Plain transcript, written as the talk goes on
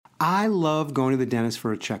I love going to the dentist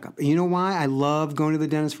for a checkup. And you know why I love going to the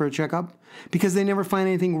dentist for a checkup? Because they never find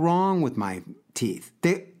anything wrong with my teeth.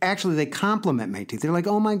 They compliment my teeth. They're like,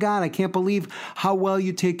 oh my God, I can't believe how well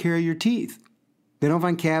you take care of your teeth. They don't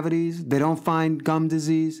find cavities. They don't find gum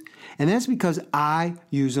disease. And that's because I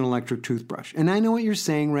use an electric toothbrush. And I know what you're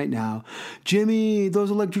saying right now. Jimmy,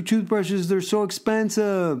 those electric toothbrushes, they're so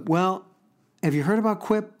expensive. Well, have you heard about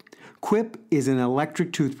Quip? Quip is an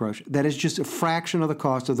electric toothbrush that is just a fraction of the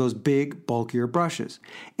cost of those big, bulkier brushes.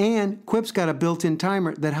 And Quip's got a built-in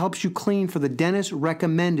timer that helps you clean for the dentist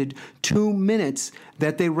recommended 2 minutes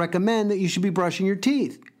that they recommend that you should be brushing your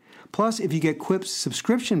teeth. Plus, if you get Quip's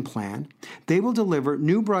subscription plan, they will deliver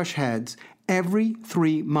new brush heads every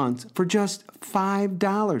 3 months for just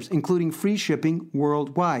 $5, including free shipping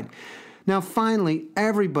worldwide. Now, finally,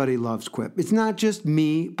 everybody loves Quip. It's not just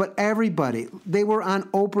me, but everybody. They were on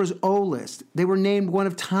Oprah's O list. They were named one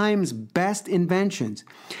of Time's best inventions.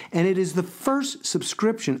 And it is the first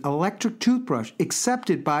subscription electric toothbrush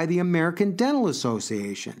accepted by the American Dental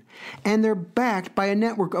Association. And they're backed by a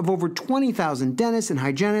network of over 20,000 dentists and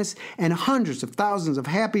hygienists, and hundreds of thousands of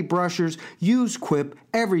happy brushers use Quip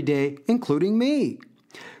every day, including me.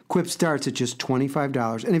 Quip starts at just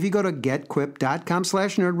 $25. And if you go to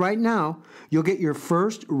getquip.com/nerd right now, you'll get your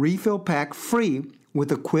first refill pack free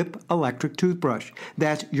with a Quip electric toothbrush.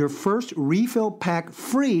 That's your first refill pack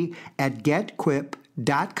free at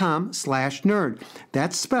getquip.com/nerd.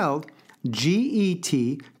 That's spelled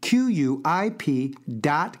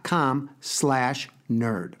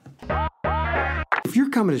GETQUIP.com/nerd. If you're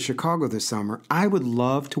coming to Chicago this summer, I would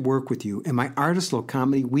love to work with you in my Artist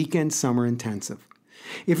Comedy Weekend Summer Intensive.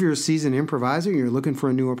 If you're a seasoned improviser and you're looking for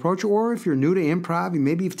a new approach, or if you're new to improv,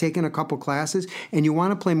 maybe you've taken a couple classes and you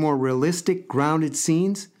want to play more realistic, grounded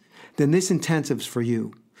scenes, then this intensive's for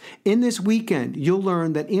you. In this weekend, you'll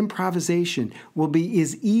learn that improvisation will be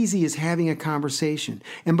as easy as having a conversation.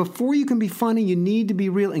 And before you can be funny, you need to be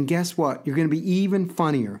real. And guess what? You're going to be even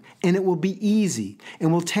funnier. And it will be easy.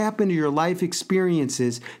 And we'll tap into your life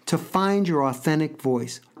experiences to find your authentic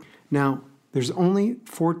voice. Now, there's only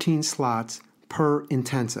 14 slots per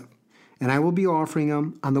intensive. And I will be offering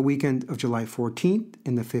them on the weekend of July 14th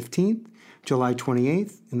and the 15th, July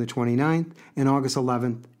 28th and the 29th, and August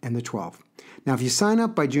 11th and the 12th. Now, if you sign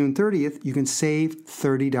up by June 30th, you can save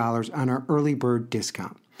 $30 on our early bird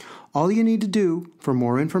discount. All you need to do for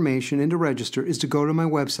more information and to register is to go to my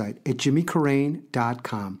website at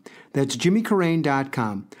jimmycarrane.com. That's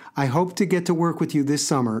jimmycarrane.com. I hope to get to work with you this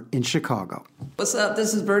summer in Chicago. What's up?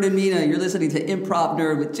 This is Vernon Mina. You're listening to Improv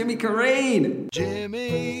Nerd with Jimmy Carrane.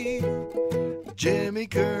 Jimmy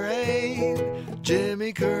Carrane.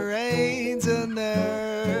 Jimmy Carrane's a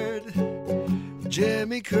nerd.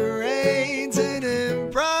 Jimmy Carrane's an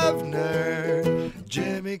improv nerd.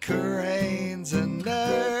 Jimmy Carrane's a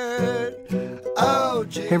nerd. Oh,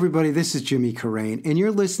 Hey everybody, this is Jimmy Carrane, and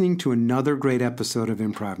you're listening to another great episode of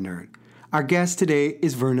Improv Nerd. Our guest today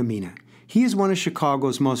is Vernon Mina. He is one of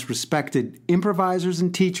Chicago's most respected improvisers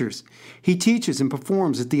and teachers. He teaches and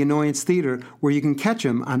performs at the Annoyance Theater, where you can catch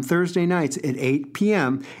him on Thursday nights at 8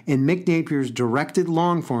 p.m. in Mick Napier's directed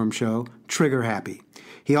long-form show, Trigger Happy.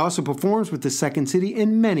 He also performs with the Second City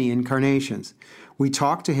in many incarnations. We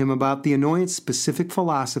talked to him about the Annoyance-specific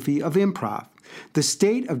philosophy of improv, the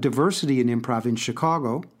state of diversity in improv in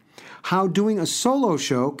Chicago, how doing a solo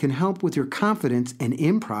show can help with your confidence in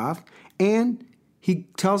improv, and he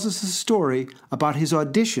tells us a story about his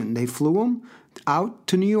audition. They flew him out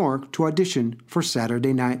to New York to audition for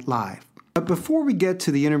Saturday Night Live. But before we get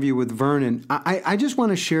to the interview with Vernon, I just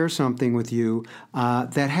want to share something with you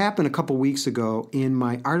that happened a couple weeks ago in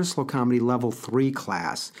my Artist Comedy Level 3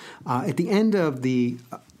 class. At the end of the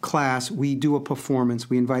class, we do a performance.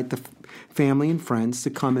 We invite the family and friends to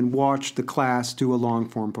come and watch the class do a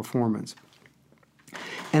long-form performance.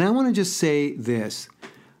 And I want to just say this.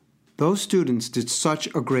 Those students did such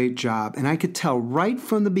a great job, and I could tell right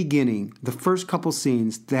from the beginning, the first couple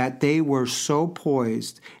scenes, that they were so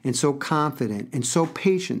poised and so confident and so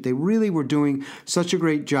patient. They really were doing such a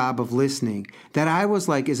great job of listening that I was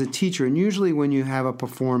like, as a teacher, and usually when you have a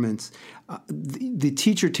performance, the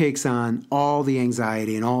teacher takes on all the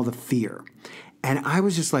anxiety and all the fear. And I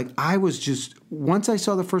was just like, once I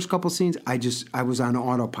saw the first couple scenes, I was on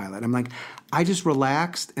autopilot. I'm like, I just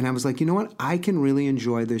relaxed, and I was like, you know what? I can really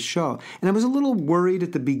enjoy this show. And I was a little worried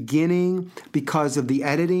at the beginning because of the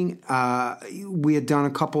editing. We had done a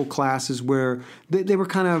couple classes where they were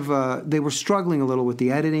kind of, they were struggling a little with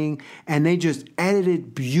the editing, and they just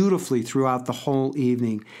edited beautifully throughout the whole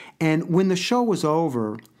evening. And when the show was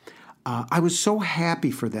over, I was so happy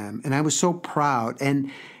for them, and I was so proud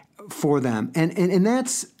for them. And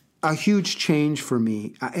that's a huge change for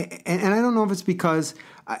me. And I don't know if it's because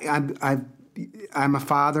I'm a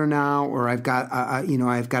father now, or I've got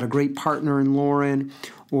a great partner in Lauren,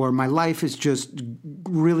 or my life is just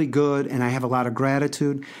really good and I have a lot of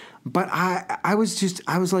gratitude. But I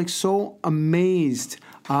was like so amazed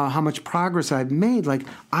how much progress I've made. Like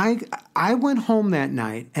I went home that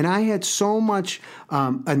night and I had so much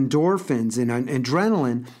endorphins and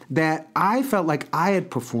adrenaline that I felt like I had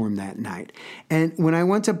performed that night. And when I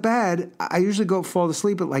went to bed, I usually fall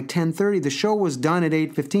asleep at like 10:30. The show was done at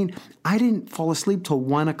 8:15. I didn't fall asleep till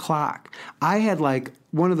 1 o'clock. I had like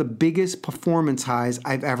one of the biggest performance highs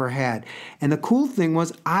I've ever had. And the cool thing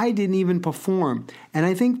was I didn't even perform. And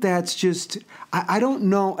I think that's just, I don't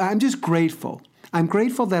know, I'm just grateful. I'm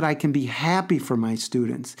grateful that I can be happy for my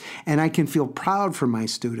students and I can feel proud for my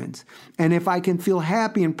students. And if I can feel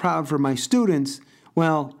happy and proud for my students,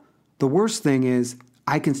 well, the worst thing is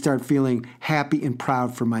I can start feeling happy and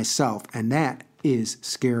proud for myself. And that is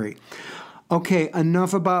scary. Okay,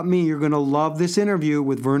 enough about me. You're going to love this interview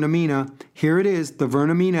with Vernon Mina. Here it is, the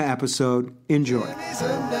Vernon Mina episode. Enjoy. Jimmy's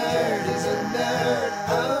a nerd, he's a nerd,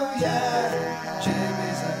 oh yeah.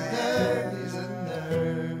 Jimmy's a nerd, he's a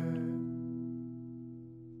nerd.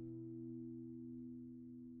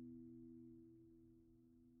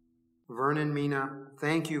 Vernon Mina,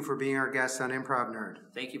 thank you for being our guest on Improv Nerd.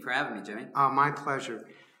 Thank you for having me, Jimmy. My pleasure.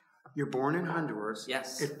 You're born in Honduras.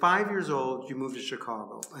 Yes. At 5 years old, you moved to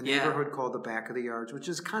Chicago, a Yeah. neighborhood called the Back of the Yards, which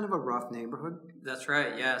is kind of a rough neighborhood. That's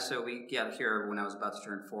right. Yeah. So here when I was about to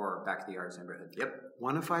turn 4, back to the Yards neighborhood. Yep.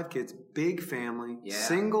 1 of 5 kids, big family, Yeah.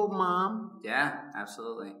 single mom. Yeah.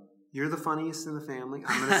 Absolutely. You're the funniest in the family.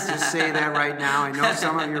 I'm going to just say that right now. I know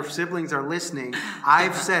some of your siblings are listening.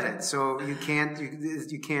 I've said it, so you can't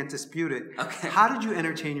dispute it. Okay. How did you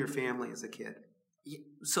entertain your family as a kid?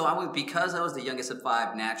 So because I was the youngest of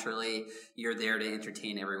 5, naturally you're there to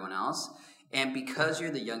entertain everyone else. And because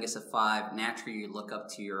you're the youngest of 5, naturally you look up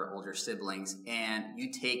to your older siblings and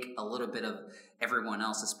you take a little bit of everyone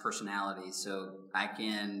else's personality. So I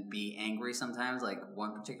can be angry sometimes, like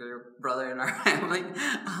one particular brother in our family.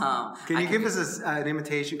 Can you give us an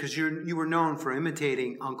imitation? Because you were known for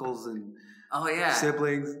imitating uncles and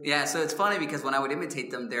siblings. Yeah, so it's funny because when I would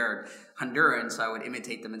imitate them, they're Honduran, so I would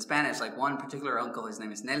imitate them in Spanish. Like one particular uncle, his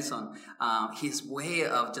name is Nelson. His way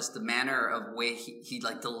of just the manner of way he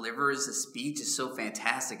like delivers the speech is so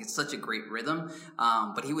fantastic. It's such a great rhythm.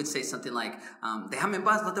 But he would say something like, "Déjame en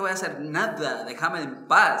paz, no te voy a hacer nada. Déjame en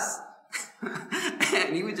paz."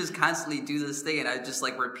 And he would just constantly do this thing, and I would just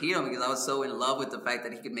like repeat him because I was so in love with the fact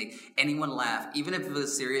that he could make anyone laugh, even if it was a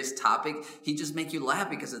serious topic. He'd just make you laugh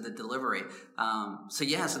because of the delivery. So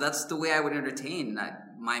that's the way I would entertain.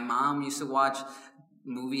 My mom used to watch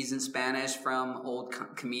movies in Spanish from old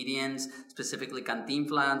comedians, specifically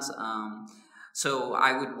Cantinflas. So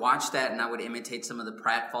I would watch that and I would imitate some of the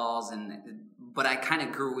pratfalls, but I kind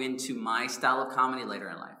of grew into my style of comedy later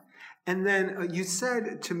in life. And then you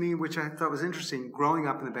said to me, which I thought was interesting, growing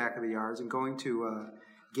up in the Back of the Yards and going to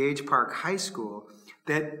Gage Park High School,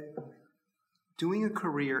 that doing a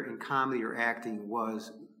career in comedy or acting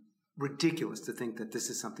was ridiculous to think that this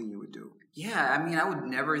is something you would do. Yeah, I mean, I would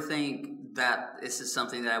never think that this is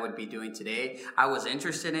something that I would be doing today. I was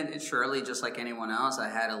interested in it, surely, just like anyone else. I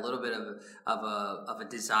had a little bit of a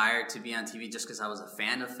desire to be on TV just because I was a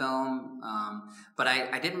fan of film. But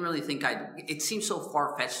I didn't really think it seemed so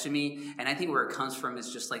far-fetched to me. And I think where it comes from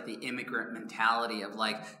is just like the immigrant mentality of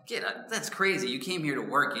like, that's crazy. You came here to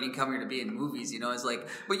work. You didn't come here to be in movies. You know, it's like,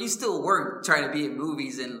 but you still work trying to be in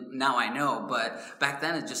movies. And now I know. But back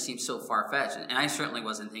then it just seemed so far-fetched. And I certainly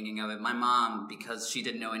wasn't thinking of it. My mom, because she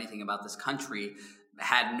didn't know anything about this country,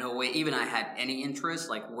 had no way, even I had any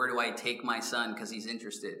interest, like where do I take my son because he's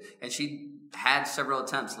interested? And she had several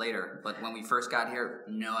attempts later, but when we first got here,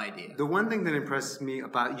 no idea. The one thing that impresses me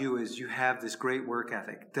about you is you have this great work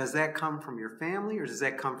ethic. Does that come from your family or does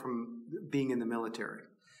that come from being in the military?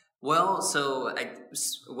 Well,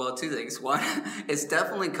 two things. One, it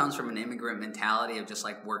definitely comes from an immigrant mentality of just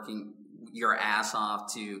like working your ass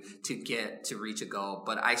off to reach a goal.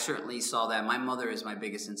 But I certainly saw that. My mother is my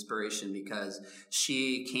biggest inspiration because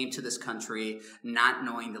she came to this country not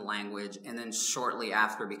knowing the language and then shortly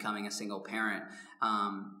after becoming a single parent,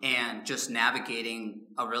 and just navigating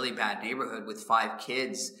a really bad neighborhood with 5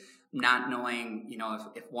 kids, not knowing,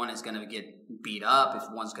 if one is going to get beat up, if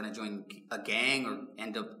one's going to join a gang or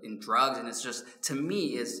end up in drugs. And it's just, to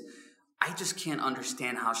me, I just can't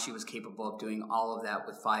understand how she was capable of doing all of that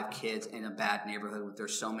with 5 kids in a bad neighborhood where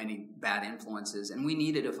there's so many bad influences. And we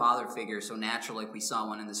needed a father figure, so naturally, if we saw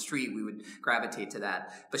one in the street, we would gravitate to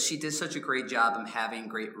that. But she did such a great job of having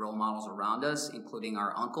great role models around us, including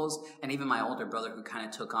our uncles, and even my older brother, who kind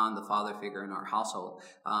of took on the father figure in our household.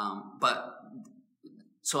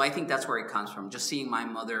 So I think that's where it comes from. Just seeing my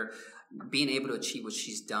mother being able to achieve what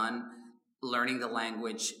she's done, learning the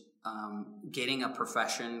language, getting a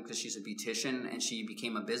profession because she's a beautician, and she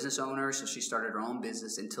became a business owner, so she started her own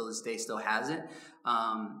business, until this day still has it,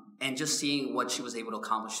 and just seeing what she was able to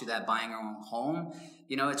accomplish through that, buying her own home.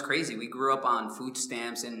 It's crazy. We grew up on food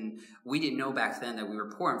stamps, and we didn't know back then that we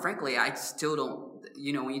were poor, and frankly I still don't.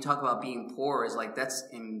 When you talk about being poor, is like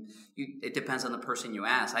it depends on the person you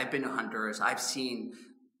ask. I've been to Honduras, I've seen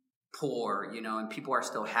poor, and people are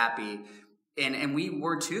still happy. And we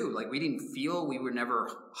were too. Like, we didn't feel, we were never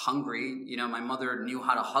hungry. My mother knew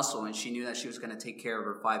how to hustle, and she knew that she was going to take care of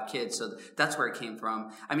her 5 kids. So that's where it came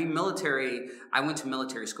from. I mean, I went to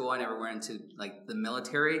military school. I never went into like the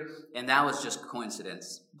military, and that was just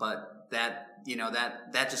coincidence. But that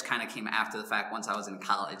just kind of came after the fact once I was in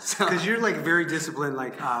college. Because you're like very disciplined.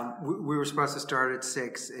 Like, we were supposed to start at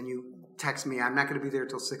 6, and you text me, I'm not going to be there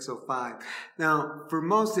till 6:05. Now, for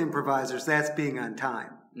most improvisers, that's being on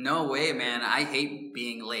time. No way, man. I hate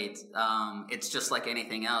being late. It's just like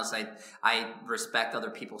anything else. I respect other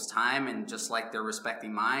people's time, and just like they're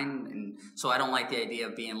respecting mine. And so I don't like the idea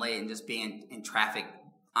of being late and just being in traffic,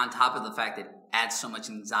 on top of the fact that it adds so much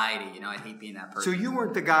anxiety. I hate being that person. So you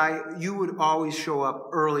weren't the guy, you would always show up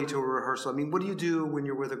early to a rehearsal. I mean, what do you do when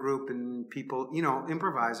you're with a group and people,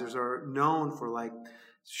 improvisers are known for like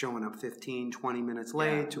showing up 15, 20 minutes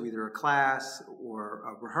late to either a class or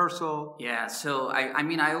a rehearsal? Yeah, so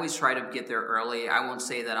I always try to get there early. I won't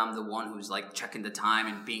say that I'm the one who's like checking the time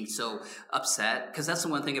and being so upset, because that's the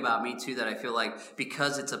one thing about me too, that I feel like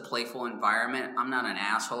because it's a playful environment, I'm not an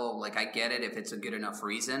asshole. Like, I get it if it's a good enough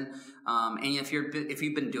reason. And if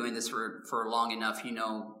you've been doing this for long enough,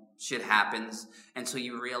 shit happens, and so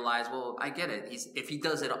you realize, well, I get it. If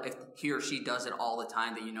he or she does it all the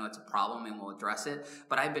time, then it's a problem, and we'll address it.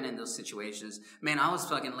 But I've been in those situations. Man, I was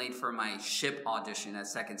fucking late for my ship audition at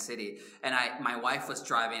Second City, and my wife was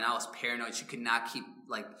driving, and I was paranoid. She could not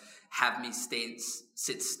have me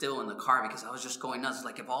sit still in the car, because I was just going nuts.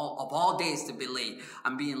 Like, of all days to be late,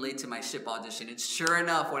 I'm being late to my ship audition. And sure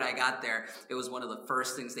enough, when I got there, it was one of the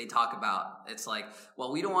first things they talk about. It's like,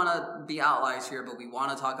 well, we don't want to be outliers here, but we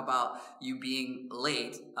want to talk about you being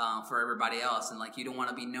late for everybody else, and like, you don't want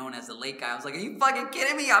to be known as the late guy. I was like, are you fucking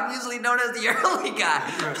kidding me? I'm usually known as the early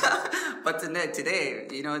guy. But today,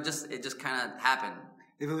 it just kind of happened.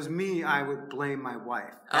 If it was me, I would blame my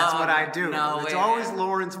wife. That's what I do. It's always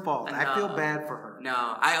Lauren's fault. No. I feel bad for her. No,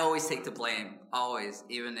 I always take the blame. Always,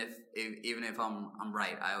 even if I'm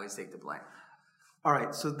right, I always take the blame. All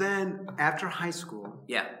right. So then, after high school,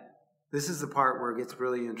 this is the part where it gets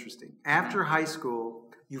really interesting. After high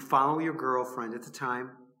school, you follow your girlfriend at the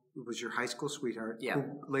time, who was your high school sweetheart, who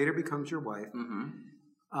later becomes your wife.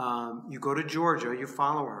 Mm-hmm. You go to Georgia. You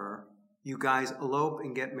follow her. You guys elope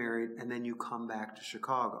and get married, and then you come back to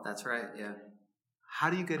Chicago. That's right, yeah.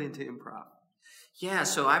 How do you get into improv? Yeah,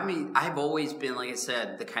 so I've always been, like I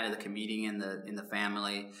said, the comedian in the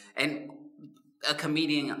family, and a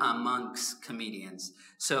comedian amongst comedians.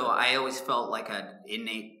 So I always felt like an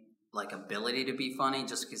innate ability to be funny,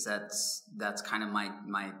 just because that's kind of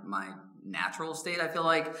my natural state, I feel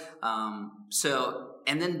like.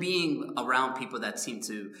 And then being around people that seem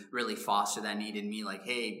to really foster that need in me, like,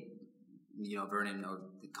 hey, Vernon, or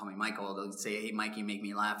call me Michael, they'll say, hey, Mikey, make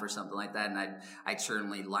me laugh, or something like that. And I'd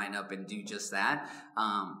certainly line up and do just that.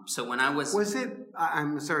 So when I was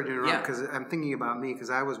I'm sorry to interrupt, because I'm thinking about me, because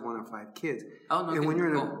I was one of 5 kids. Oh, no. And when you're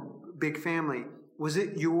in a big family, was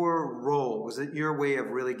it your role? Was it your way of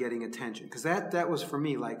really getting attention? Because that was for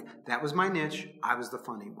me, like, that was my niche. I was the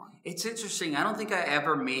funny one. It's interesting. I don't think I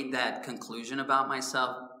ever made that conclusion about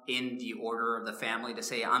myself in the order of the family, to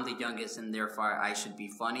say I'm the youngest and therefore I should be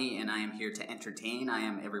funny and I am here to entertain. I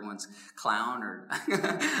am everyone's clown or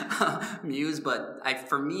muse. But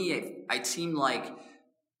for me, it seemed like,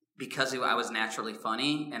 because I was naturally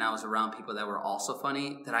funny and I was around people that were also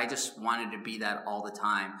funny, that I just wanted to be that all the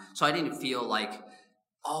time. So I didn't feel like,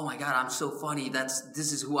 oh my God, I'm so funny. This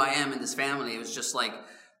is who I am in this family. It was just like,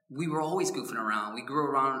 we were always goofing around. We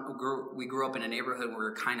grew up in a neighborhood where we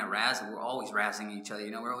were kind of razzing. We were always razzing each other.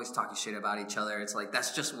 We're always talking shit about each other. It's like,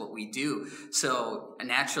 that's just what we do. So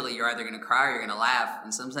naturally, you're either going to cry or you're going to laugh.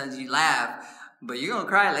 And sometimes you laugh, but you're going to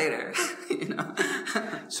cry later.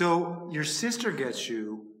 So your sister gets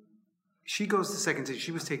you she goes to Second City.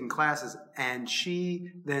 She was taking classes, and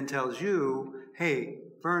she then tells you, hey,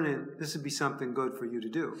 Vernon, this would be something good for you to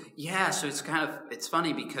do. Yeah, so it's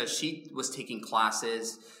funny because she was taking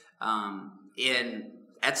classes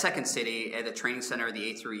at Second City at the training center,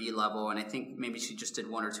 the A through E level, and I think maybe she just did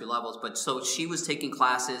 1 or 2 levels. But so she was taking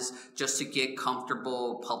classes just to get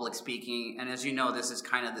comfortable public speaking. And as you know, this is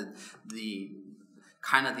kind of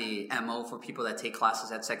the MO for people that take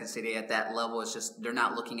classes at Second City at that level. It's just they're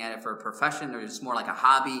not looking at it for a profession. They're just more like a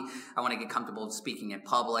hobby. I want to get comfortable speaking in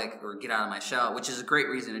public or get out of my shell, which is a great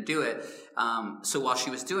reason to do it. So while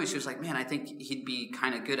she was doing it, she was like, man, I think he'd be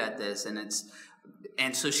kind of good at this.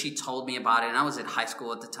 And so she told me about it, and I was at high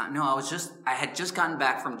school at the time. No, I had just gotten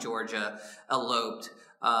back from Georgia, eloped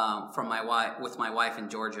with my wife in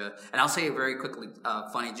Georgia. And I'll say a very quickly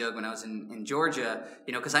funny joke. When I was in Georgia,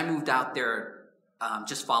 because I moved out there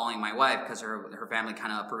just following my wife because her family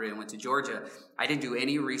kind of uprooted and went to Georgia. I didn't do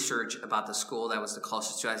any research about the school that was the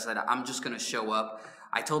closest to. I said, I'm just going to show up.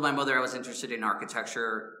 I told my mother I was interested in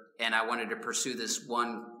architecture and I wanted to pursue this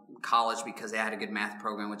one college because they had a good math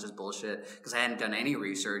program, which is bullshit because I hadn't done any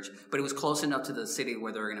research, but it was close enough to the city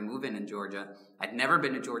where they were going to move in Georgia. I'd never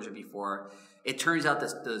been to Georgia before. It turns out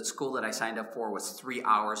that the school that I signed up for was 3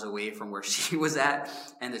 hours away from where she was at,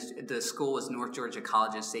 and the school was North Georgia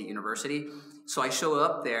College and State University. So I show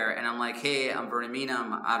up there, and I'm like, hey, I'm Vernon Mina.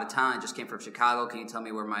 I'm out of town. I just came from Chicago. Can you tell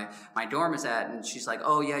me where my dorm is at? And she's like,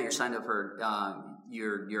 oh, yeah, you're signed up for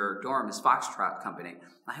your dorm is Foxtrot Company.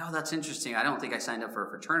 I'm like, oh, that's interesting. I don't think I signed up for a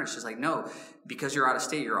fraternity. She's like, no, because you're out of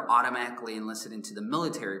state, you're automatically enlisted into the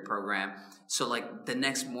military program. So like the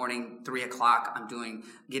next morning, 3 o'clock, I'm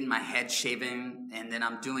getting my head shaven, and then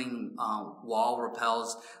I'm doing wall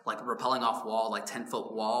rappels, like rappelling off wall, like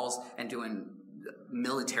 10-foot walls, and doing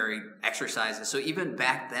military exercises. So even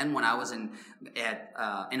back then when I was in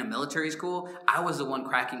a military school, I was the one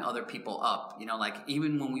cracking other people up. Like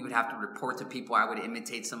even when we would have to report to people, I would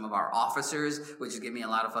imitate some of our officers, which would give me a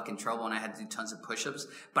lot of fucking trouble, and I had to do tons of push-ups.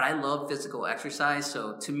 But I love physical exercise,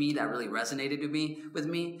 so to me that really resonated with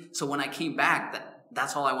me. So when I came back,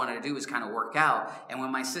 that's all I wanted to do was kind of work out. And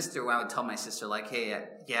when I would tell my sister, like, hey,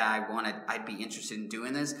 yeah, I'd be interested in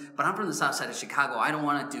doing this, but I'm from the south side of Chicago. I don't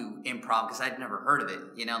want to do improv because I'd never heard of it,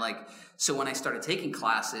 so when I started taking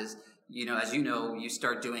classes, as you know, you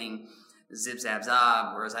start doing zip zap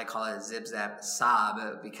zob, or as I call it, zip zap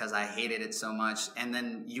sob, because I hated it so much. And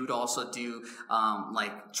then you'd also do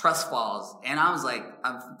like trust falls, and I was like,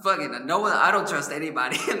 I don't trust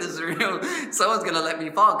anybody in this room. Someone's gonna let me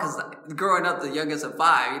fall, because growing up the youngest of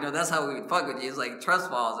 5, that's how we would fuck with you. It's like trust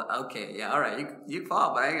falls. Okay, yeah, all right, you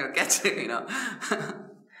fall, but I ain't gonna catch you.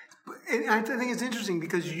 And I think it's interesting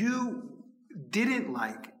because you didn't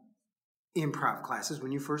like improv classes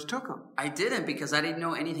when you first took them. I didn't, because I didn't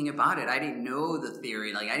know anything about it. I didn't know the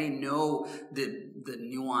theory. Like I didn't know the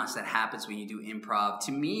nuance that happens when you do improv.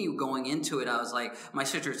 To me, going into it, I was like, my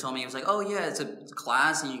sister told me, I was like, oh yeah, it's a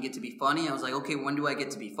class and you get to be funny. I was like, okay, when do I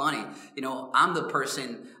get to be funny? I'm the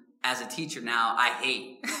person as a teacher now, I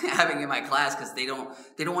hate having in my class because they don't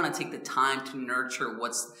want to take the time to nurture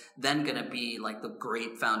what's then going to be like the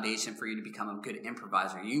great foundation for you to become a good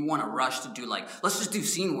improviser. You want to rush to do let's just do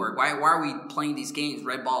scene work. Why are we playing these games?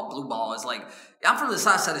 Red ball, blue ball. It's like, I'm from the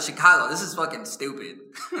south side of Chicago. This is fucking stupid.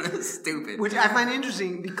 Stupid. Which I find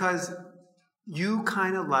interesting because you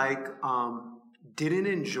kind of didn't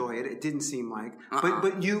enjoy it. It didn't seem like,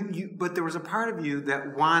 but there was a part of you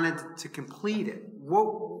that wanted to complete it.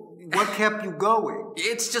 What kept you going?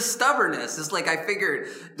 It's just stubbornness. It's like I figured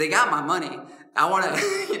they got my money. I want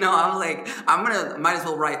to, I'm like, might as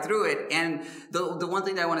well ride through it. And the one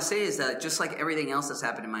thing that I want to say is that just like everything else that's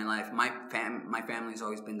happened in my life, my family has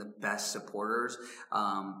always been the best supporters.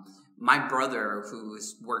 My brother, who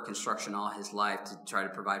has worked construction all his life to try to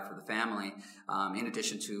provide for the family, in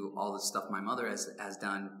addition to all the stuff my mother has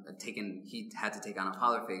done, he had to take on a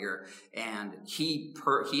father figure, and he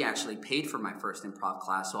actually paid for my first improv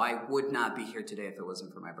class. So I would not be here today if it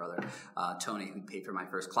wasn't for my brother, Tony, who paid for my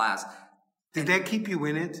first class. Did that keep you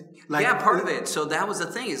in it? Yeah, part of it. So that was the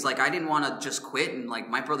thing, is I didn't want to just quit, and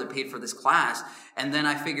my brother paid for this class. And then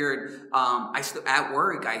I figured, at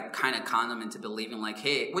work, I kind of conned them into believing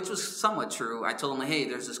hey, which was somewhat true. I told them, hey,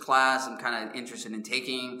 there's this class I'm kind of interested in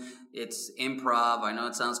taking. It's improv. I know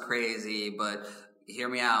it sounds crazy, but hear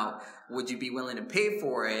me out. Would you be willing to pay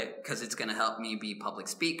for it? Because it's going to help me be public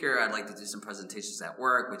speaker. I'd like to do some presentations at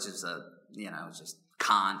work, which is just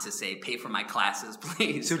con to say, pay for my classes,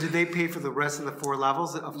 please. So did they pay for the rest of the 4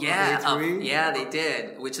 levels of A3? Yeah, they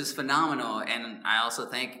did, which is phenomenal. And I also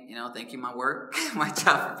thank you, my work, my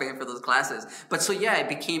job, for paying for those classes. But so yeah, it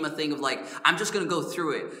became a thing of like, I'm just going to go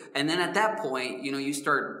through it. And then at that point, you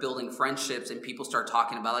start building friendships and people start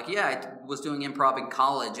talking about like, yeah, I was doing improv in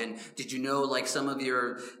college. And did you know like some of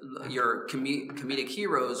your comedic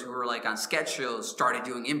heroes who were like on sketch shows started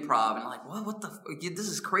doing improv? And I'm like, what the this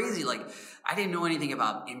is crazy. Like, I didn't know anything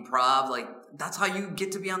about improv. Like, that's how you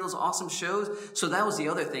get to be on those awesome shows. So that was the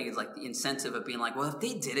other thing, is like the incentive of being like, well, if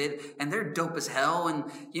they did it and they're dope as hell, and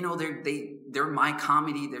they're my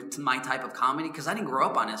comedy, they're my type of comedy. Because I didn't grow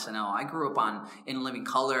up on SNL. I grew up in Living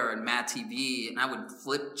Color and Mad TV, and I would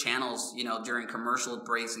flip channels, during commercial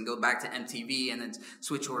breaks and go back to MTV and then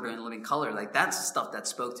switch over to Living Color. Like, that's the stuff that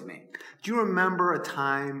spoke to me. Do you remember a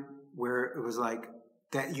time where it was like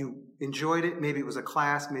that you enjoyed it? Maybe it was a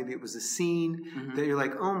class, maybe it was a scene that you're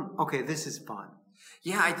like, oh, okay, this is fun.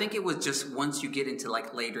 Yeah, I think it was just once you get into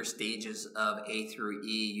like later stages of A through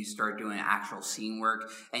E, you start doing actual scene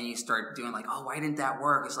work and you start doing like, oh, why didn't that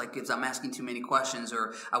work? It's like, I'm asking too many questions,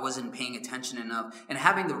 or I wasn't paying attention enough. And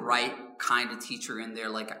having the right kind of teacher in there,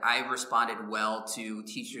 like I responded well to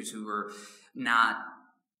teachers who were not,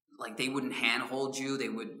 like, they wouldn't handhold you. They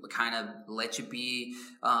would kind of let you be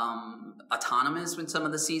autonomous in some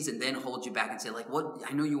of the scenes and then hold you back and say, like, what?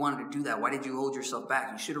 I know you wanted to do that. Why did you hold yourself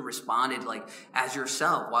back? You should have responded, like, as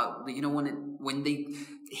yourself. Why, when they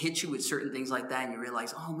hit you with certain things like that and you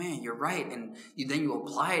realize, oh, man, you're right. And then you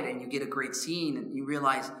apply it and you get a great scene and you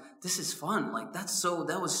realize, this is fun. Like, that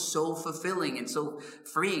was so fulfilling and so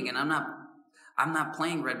freeing. And I'm not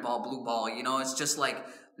playing red ball, blue ball. It's just like,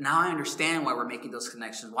 now I understand why we're making those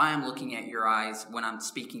connections, why I'm looking at your eyes when I'm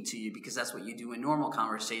speaking to you, because that's what you do in normal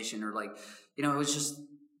conversation. Or like, it was just,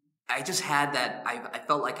 I just had that, I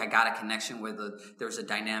felt like I got a connection where there was a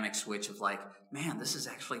dynamic switch of like, man, this is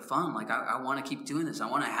actually fun. Like, I want to keep doing this. I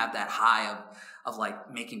want to have that high of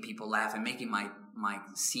like making people laugh and making my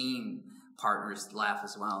scene partners laugh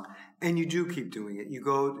as well. And you do keep doing it. You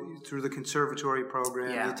go through the conservatory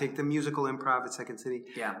program, you take the musical improv at Second City.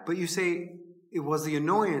 Yeah. But you say, it was the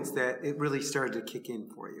Annoyance that it really started to kick in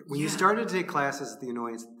for you. When you started to take classes at the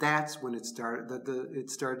Annoyance, that's when it started. It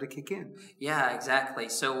started to kick in. Yeah, exactly.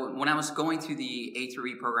 So when I was going through the A through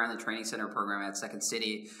E program, the training center program at Second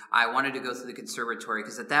City, I wanted to go through the conservatory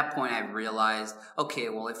because at that point I realized, okay,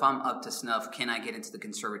 well, if I'm up to snuff, can I get into the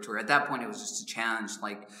conservatory? At that point, it was just a challenge.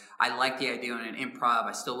 Like, I liked the idea of an improv.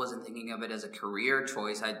 I still wasn't thinking of it as a career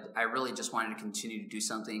choice. I really just wanted to continue to do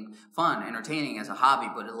something fun, entertaining as a hobby,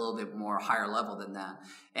 but a little bit more higher level than that.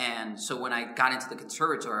 And so when I got into the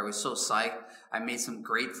conservatory, I was so psyched. I made some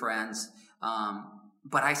great friends.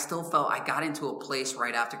 But I still felt I got into a place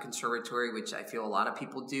right after conservatory, which I feel a lot of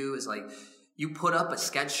people do, is like, you put up a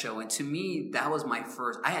sketch show. And to me, that was my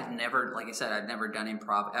first, I had never, like I said, I'd never done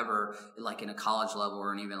improv ever, like in a college level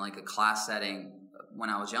or even like a class setting when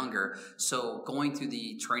I was younger. So going through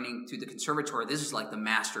the training through the conservatory, this is like the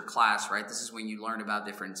master class, right? This is when you learn about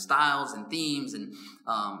different styles and themes and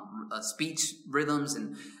speech rhythms.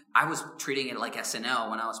 And I was treating it like SNL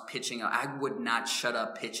when I was pitching. I would not shut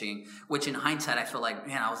up pitching, which in hindsight, I feel like,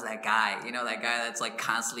 man, I was that guy, that guy that's like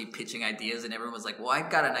constantly pitching ideas and everyone was like, well, I've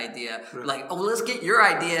got an idea. Right. Like, oh, let's get your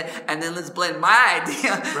idea and then let's blend my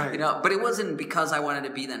idea, right. But it wasn't because I wanted to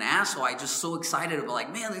be an asshole. I just so excited about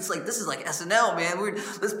like, man, it's like, this is like SNL, man.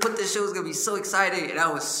 Let's put this show, it's going to be so exciting. And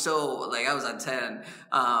I was so, like, I was on 10.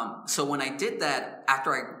 So when I did that,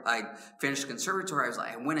 after I finished conservatory,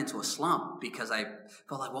 I went into a slump because I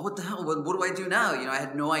felt like, well, what the hell? What do I do now? I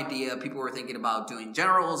had no idea. People were thinking about doing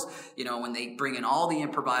generals, when they bring in all the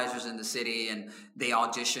improvisers in the city and they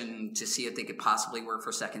audition to see if they could possibly work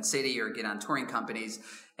for Second City or get on touring companies.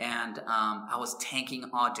 And I was tanking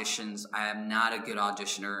auditions. I am not a good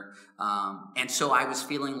auditioner. And so I was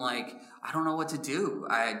feeling like, I don't know what to do.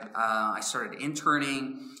 I started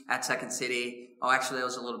interning at Second City. Oh, actually, that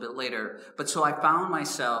was a little bit later. But so I found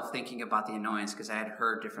myself thinking about the Annoyance because I had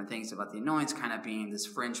heard different things about the Annoyance kind of being this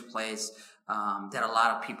fringe place that a lot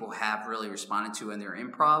of people have really responded to in their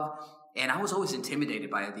improv. And I was always intimidated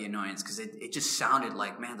by the Annoyance because it just sounded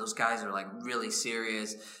like, man, those guys are like really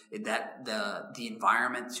serious. That the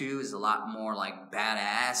environment too is a lot more like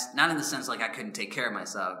badass. Not in the sense like I couldn't take care of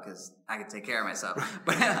myself because I can take care of myself.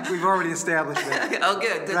 But We've already established that. oh,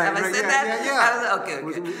 good. Have I said that? Yeah. Okay.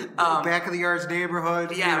 Back of the yards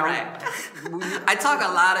neighborhood. Yeah, right. I talk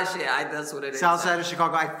a lot of shit. That's what it is. South side of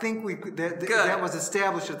Chicago. I think that was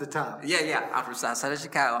established at the top. Yeah. I'm from South side of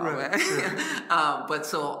Chicago. Right. But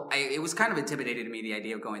so it was kind of intimidating to me, the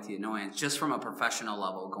idea of going to the Annoyance, just from a professional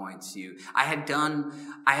level.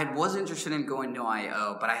 I was interested in going to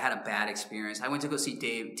IO, but I had a bad experience. I went to go see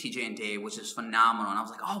TJ and Dave, which is phenomenal, and I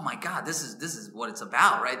was like, oh my god, this is what it's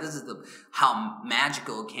about, right? This is how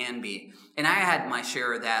magical it can be. And I had my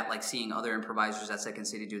share of that, like seeing other improvisers at Second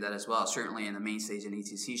City do that as well, certainly in the main stage and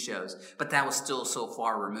ETC shows, but that was still so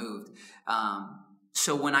far removed.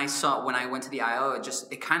 So when I went to the IO,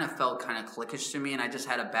 it kind of felt kind of cliquish to me, and I just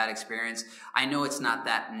had a bad experience. I know it's not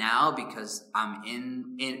that now because I'm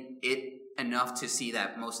in it enough to see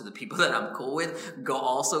that most of the people that I'm cool with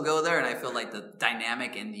also go there, and I feel like the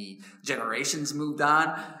dynamic and the generations moved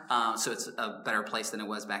on, so it's a better place than it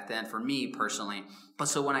was back then for me personally. But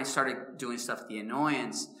so when I started doing stuff at the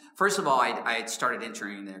Annoyance, first of all, I started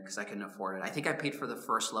interning there because I couldn't afford it. I think I paid for the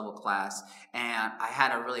first level class, and I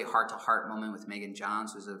had a really heart-to-heart moment with Megan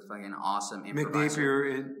Johns, who's a fucking awesome improviser.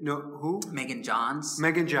 Mick Napier, who? Megan Johns.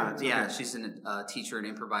 Megan Johns. Yeah, okay. she's a teacher and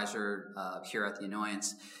improviser here at the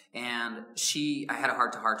Annoyance. And I had a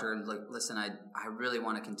heart-to-heart to her and like, listen, I really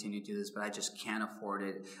want to continue to do this, but I just can't afford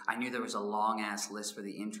it. I knew there was a long-ass list for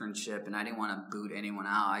the internship, and I didn't want to boot anyone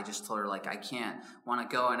out. I just told her, like, I can't want to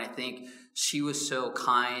go. And I think she was so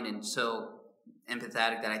kind and so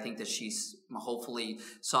empathetic that I think that she's hopefully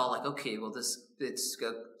saw, like, okay, well,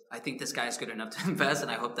 I think this guy's good enough to invest,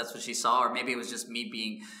 and I hope that's what she saw. Or maybe it was just me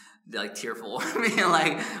being like tearful. Being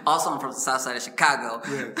like, also I'm from the South Side of Chicago.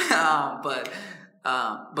 Yeah.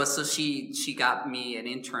 But so she got me an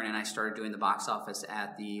intern, and I started doing the box office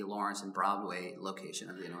at the Lawrence and Broadway location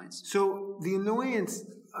of the Annoyance. So the Annoyance,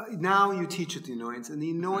 now you teach at the Annoyance, and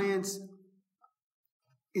the Annoyance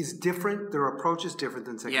is different. Their approach is different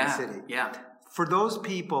than Second City. Yeah. For those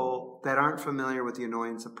people that aren't familiar with the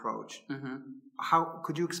Annoyance approach, how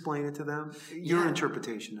could you explain it to them? Your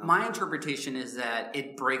interpretation of it. My interpretation is that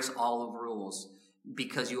it breaks all the rules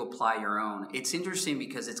because you apply your own. It's interesting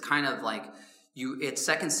because it's kind of like it's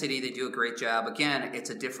Second City, they do a great job. Again, it's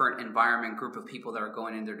a different environment, group of people that are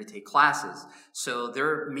going in there to take classes. So they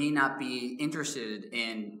may not be interested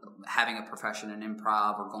in having a profession in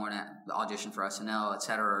improv or going to audition for SNL, et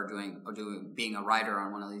cetera, or being a writer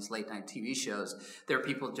on one of these late night TV shows. There are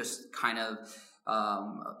people just kind of,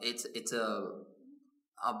 it's a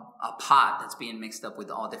pot that's being mixed up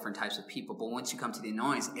with all different types of people. But once you come to the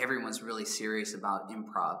Annoyance, everyone's really serious about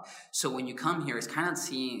improv. So when you come here, it's kind of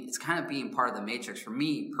being part of the matrix. For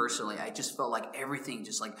me personally, I just felt like everything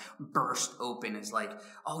just like burst open. It's like,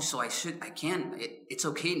 oh, so it's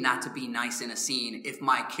okay not to be nice in a scene if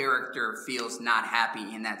my character feels not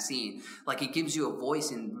happy in that scene. Like, it gives you a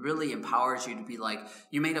voice and really empowers you to be like,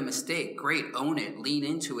 you made a mistake, great, own it, lean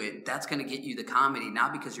into it. That's going to get you the comedy,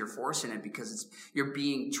 not because you're forcing it, because you're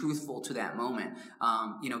being truthful to that moment.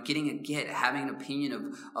 Having an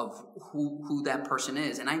opinion of who that person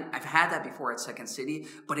is. And I've had that before at Second City,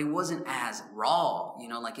 but it wasn't as raw,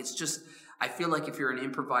 it's just, I feel like if you're an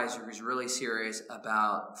improviser who's really serious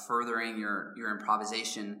about furthering your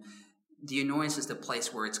improvisation, the Annoyance is the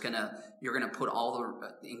place where you're gonna put all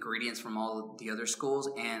the ingredients from all the other schools,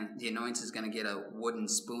 and the Annoyance is gonna get a wooden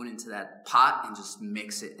spoon into that pot and just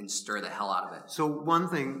mix it and stir the hell out of it. So one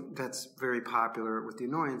thing that's very popular with the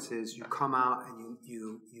Annoyance is you come out and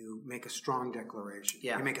you make a strong declaration.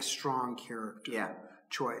 Yeah. You make a strong character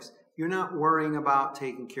choice. You're not worrying about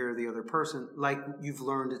taking care of the other person like you've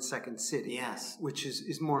learned at Second City. Yes. Which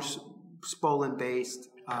is more Spolin-based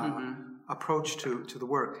approach to the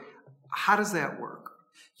work. How does that work?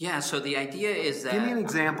 Yeah, so the idea is that... Give me an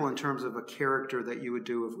example in terms of a character that you would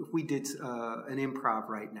do if we did an improv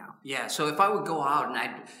right now. Yeah, so if I would go out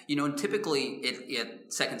and typically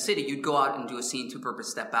at Second City, you'd go out and do a scene two-purpose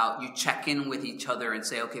step out. You check in with each other and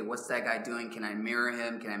say, okay, what's that guy doing? Can I mirror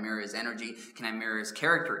him? Can I mirror his energy? Can I mirror his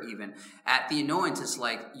character even? At the Annoyance, it's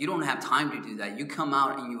like, you don't have time to do that. You come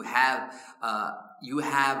out and you have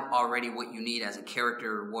already what you need as a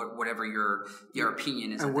character, whatever your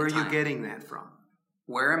opinion is. And where are you getting that from?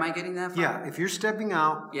 Where am I getting that from? Yeah, if you're stepping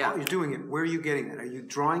out, you're doing it. Where are you getting that? Are you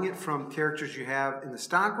drawing it from characters you have in the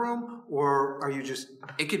stockroom, or are you just...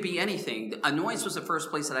 It could be anything. Annoyance was the first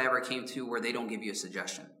place that I ever came to where they don't give you a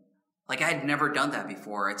suggestion. Like, I had never done that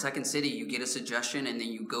before. At Second City, you get a suggestion, and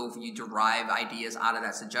then you derive ideas out of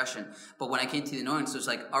that suggestion. But when I came to the Annoyance, it was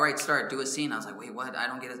like, all right, start, do a scene. I was like, wait, what? I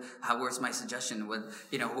don't get it. Where's my suggestion? What,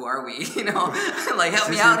 who are we? Like, help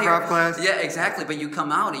me out here. Class? Yeah, exactly. But you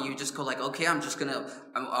come out, and you just go like, okay,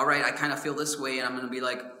 all right, I kind of feel this way, and I'm going to be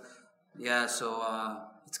like, yeah, so,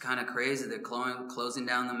 it's kind of crazy. They're closing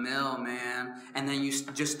down the mill, man. And then you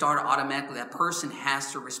just start automatically. That person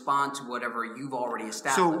has to respond to whatever you've already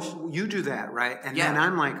established. So you do that, right? And yeah. then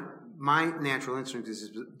I'm like, my natural instinct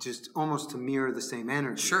is just almost to mirror the same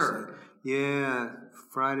energy. Sure. Like, yeah,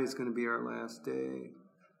 Friday's going to be our last day.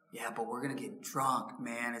 Yeah, but we're going to get drunk,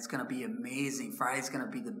 man. It's going to be amazing. Friday's going to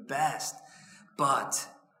be the best. But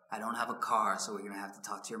I don't have a car, so we're going to have to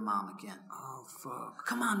talk to your mom again. Oh, fuck.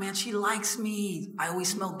 Come on, man. She likes me. I always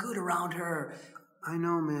smell good around her. I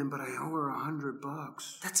know, man, but I owe her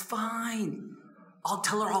 $100. That's fine. I'll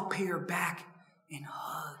tell her I'll pay her back in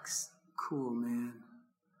hugs. Cool, man.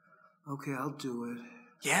 Okay, I'll do it.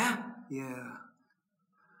 Yeah? Yeah.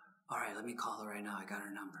 All right, let me call her right now. I got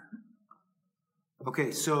her number.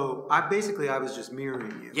 Okay, so I was just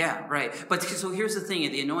mirroring you. Yeah, right. But so here's the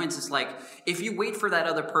thing. The Annoyance is like, if you wait for that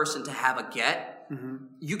other person to have a get,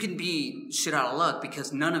 you can be shit out of luck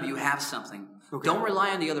because none of you have something. Okay. Don't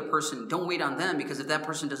rely on the other person. Don't wait on them, because if that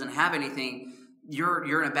person doesn't have anything,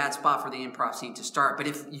 you're in a bad spot for the improv scene to start. But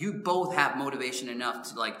if you both have motivation enough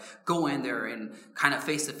to like go in there and kind of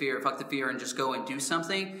face the fear, fuck the fear, and just go and do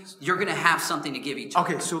something, you're going to have something to give each other.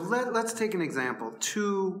 Okay, so let's take an example.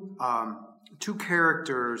 Two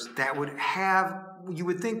characters that you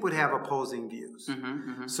would think would have opposing views.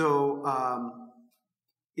 So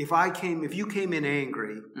if you came in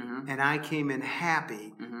angry and I came in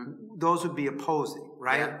happy, those would be opposing,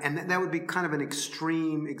 right? Yeah. And that would be kind of an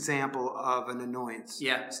extreme example of an Annoyance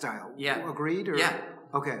style. Yeah. Agreed? Or? Yeah.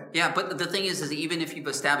 Okay. Yeah, but the thing is even if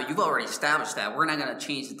you've already established that, we're not going to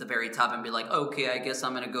change at the very top and be like, okay, I guess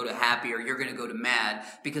I'm going to go to happy or you're going to go to mad,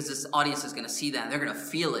 because this audience is going to see that and they're going to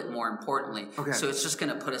feel it more importantly. Okay. So it's just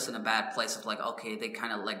going to put us in a bad place of like, okay, they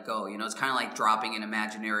kind of let go. It's kind of like dropping an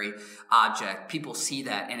imaginary object. People see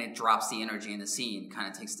that and it drops the energy in the scene,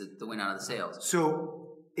 kind of takes the wind out of the sails.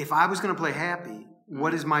 So if I was going to play happy,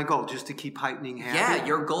 what is my goal? Just to keep heightening happy? Yeah,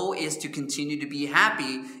 your goal is to continue to be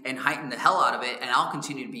happy and heighten the hell out of it, and I'll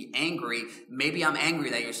continue to be angry. Maybe I'm angry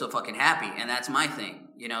that you're so fucking happy, and that's my thing,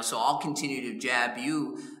 So I'll continue to jab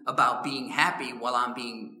you about being happy while I'm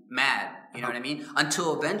being mad, you know what I mean?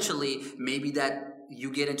 Until eventually, maybe that you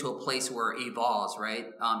get into a place where it evolves,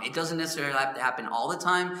 right? It doesn't necessarily have to happen all the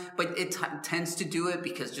time, but it tends to do it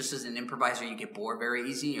because just as an improviser, you get bored very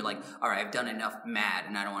easy. You're like, all right, I've done enough mad,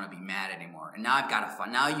 and I don't want to be mad anymore. And now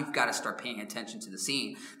now you've got to start paying attention to the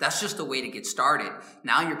scene. That's just the way to get started.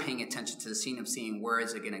 Now you're paying attention to the scene of seeing where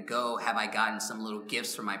is it going to go? Have I gotten some little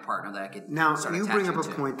gifts from my partner that I could start you bring up a to?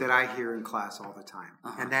 point that I hear in class all the time,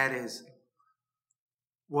 and that is,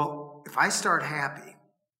 well, if I start happy,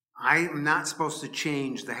 I am not supposed to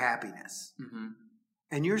change the happiness.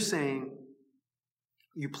 And you're saying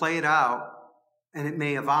you play it out and it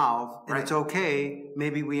may evolve and it's okay.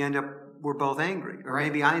 Maybe we're both angry, or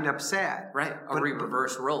maybe I end up sad. Right. Or we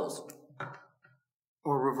reverse roles.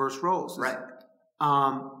 Right.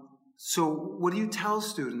 So what do you tell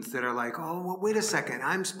students that are like, oh, well, wait a second,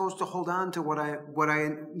 I'm supposed to hold on to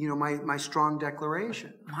my strong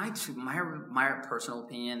declaration? My personal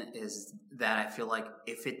opinion is that I feel like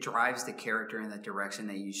if it drives the character in that direction,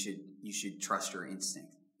 that you should trust your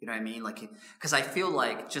instinct. You know what I mean? Like, because I feel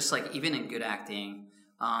like, just like even in good acting,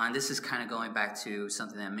 and this is kind of going back to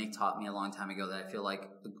something that Mick taught me a long time ago, that I feel like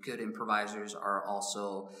good improvisers are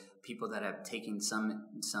also people that have taken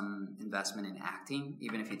some investment in acting,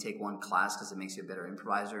 even if you take one class, because it makes you a better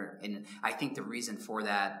improviser. And I think the reason for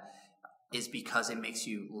that is because it makes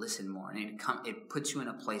you listen more, and it puts you in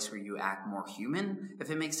a place where you act more human,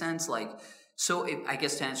 if it makes sense. Like, so I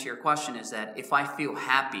guess to answer your question is that if I feel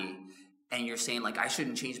happy and you're saying like I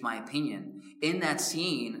shouldn't change my opinion, in that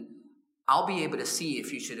scene, I'll be able to see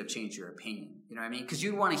if you should have changed your opinion. You know what I mean? Because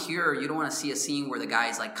you don't want to see a scene where the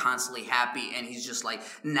guy's like constantly happy and he's just like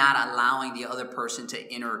not allowing the other person to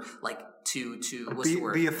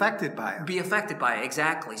be affected by it. Be affected by it,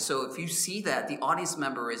 exactly. So if you see that, the audience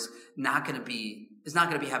member is not going to be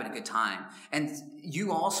having a good time. And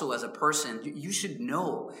you also, as a person, you should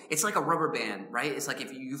know. It's like a rubber band, right? It's like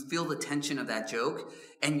if you feel the tension of that joke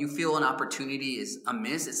and you feel an opportunity is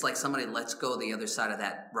amiss, it's like somebody lets go the other side of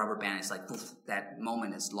that rubber band. It's like, poof, that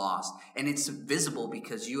moment is lost. And it's visible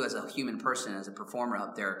because you, as a human person, as a performer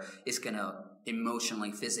out there, is going to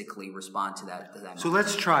emotionally, physically respond to that moment. So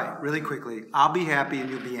let's try it really quickly. I'll be happy and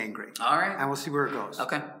you'll be angry. All right. And we'll see where it goes.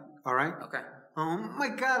 Okay. All right? Okay. Oh my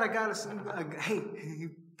God! I got us. Hey,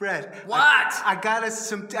 Brett. What? I got us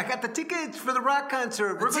some. I got the tickets for the rock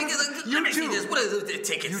concert. Let me see this. What is it?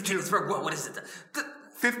 Tickets? Tickets for what? What is it?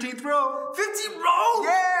 15th row. 15th row?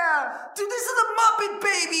 Yeah. Dude, this is the Muppet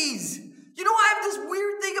Babies. You know, I have this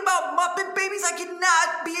weird thing about Muppet Babies. I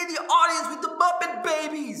cannot be in the audience with the Muppet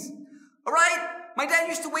Babies. All right? My dad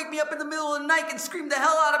used to wake me up in the middle of the night and scream the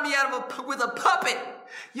hell out of me with a puppet.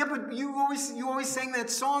 Yeah, but you always sang that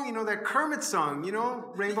song, you know, that Kermit song, you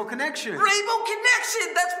know, Rainbow Connection. Rainbow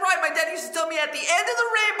Connection. That's right. My dad used to tell me at the end of the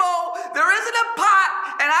rainbow, there isn't a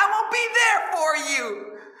pot, and I won't be there for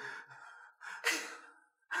you.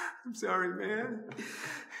 I'm sorry, man.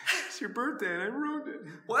 It's your birthday and I ruined it.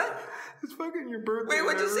 What? It's fucking your birthday. Wait,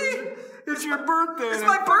 what'd you say? It's your birthday. It's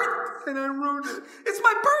my birthday. And I ruined it. It's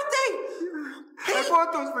my birthday. I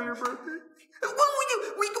bought those for your birthday. Well,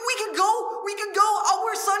 we can go. We can go. I'll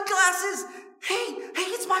wear sunglasses. Hey,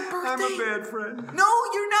 it's my birthday. I'm a bad friend. No,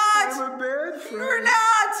 you're not. I'm a bad friend. You're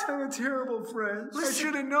not. I'm a terrible friend. Listen. I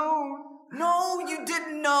should have known. No, you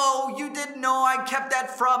didn't know. You didn't know. I kept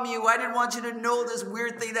that from you. I didn't want you to know this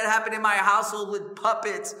weird thing that happened in my household with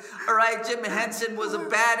puppets. All right, Jim Henson was a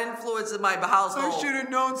bad influence in my household. I should have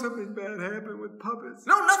known something bad happened with puppets.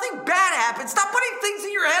 No, nothing bad happened. Stop putting things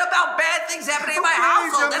in your head about bad things happening in my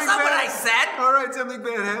household. That's not what I said. All right, something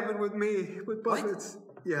bad happened with me, with puppets.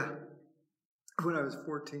 What? Yeah, when I was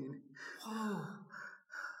 14. Whoa.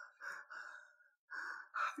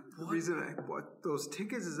 The reason I bought those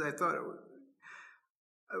tickets is I thought it would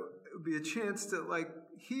be a chance to, like,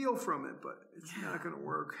 heal from it, but it's not going to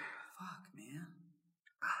work. Fuck, man.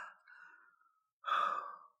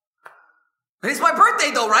 It's my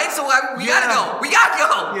birthday, though, right? So we gotta go. We gotta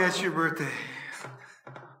go. Yeah, it's your birthday.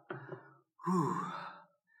 Whew.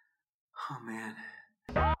 Oh, man.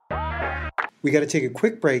 We got to take a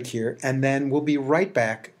quick break here, and then we'll be right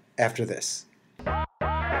back after this.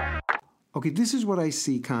 Okay, this is what I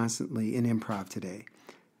see constantly in improv today.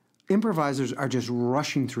 Improvisers are just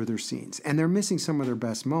rushing through their scenes, and they're missing some of their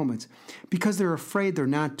best moments because they're afraid they're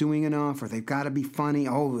not doing enough, or they've got to be funny.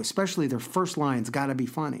 Oh, especially their first line's got to be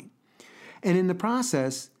funny. And in the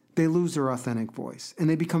process, they lose their authentic voice, and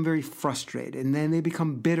they become very frustrated, and then they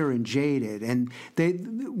become bitter and jaded. And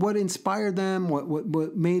what inspired them, what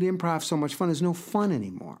made improv so much fun is no fun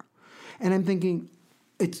anymore. And I'm thinking,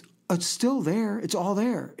 it's still there. It's all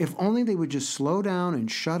there. If only they would just slow down and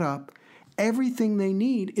shut up. Everything they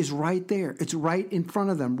need is right there. It's right in front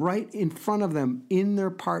of them, in their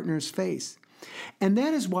partner's face. And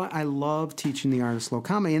that is why I love teaching the Art of Slow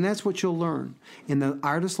Comedy. And that's what you'll learn in the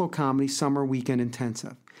Art of Slow Comedy Summer Weekend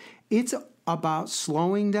Intensive. It's about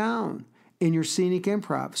slowing down in your scenic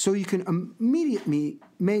improv so you can immediately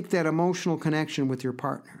make that emotional connection with your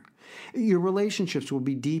partner. Your relationships will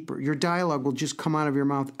be deeper. Your dialogue will just come out of your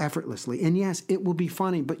mouth effortlessly. And yes, it will be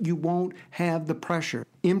funny, but you won't have the pressure.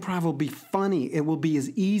 Improv will be funny. It will be as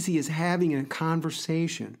easy as having a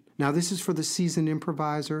conversation. Now, this is for the seasoned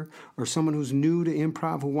improviser or someone who's new to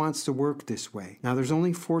improv who wants to work this way. Now, there's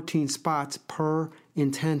only 14 spots per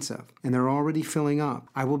intensive, and they're already filling up.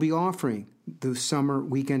 I will be offering the Summer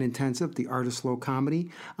Weekend Intensive, the Art of Slow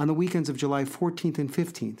Comedy, on the weekends of July 14th and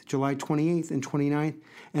 15th, July 28th and 29th,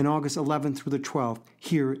 and August 11th through the 12th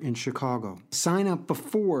here in Chicago. Sign up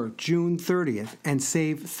before June 30th and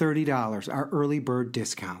save $30, our early bird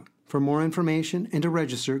discount. For more information and to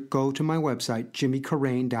register, go to my website,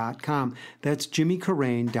 jimmycarrain.com. That's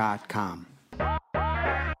jimmycarrain.com.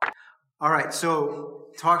 All right, so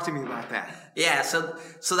talk to me about that. Yeah, so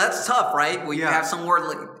that's tough, right? When you have some word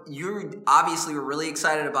like you obviously were really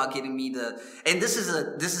excited about getting me and this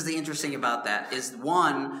is the interesting about that is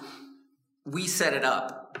one, we set it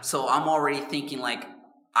up. So I'm already thinking like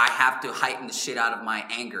I have to heighten the shit out of my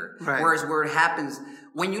anger. Right. Whereas where it happens,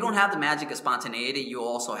 when you don't have the magic of spontaneity, you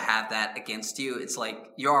also have that against you. It's like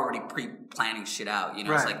you're already pre-planning shit out. You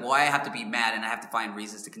know, It's like, well, I have to be mad and I have to find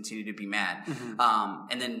reasons to continue to be mad. Mm-hmm.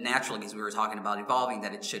 And then naturally, as we were talking about evolving,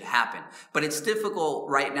 that it should happen. But it's difficult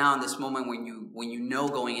right now in this moment when you know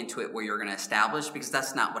going into it where you're going to establish, because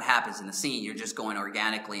that's not what happens in the scene. You're just going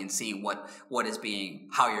organically and seeing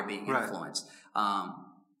how you're being influenced.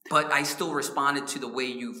 But I still responded to the way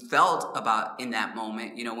you felt about in that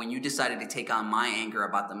moment, you know, when you decided to take on my anger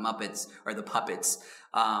about the Muppets or the puppets,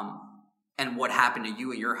 and what happened to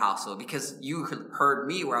you in your household, because you heard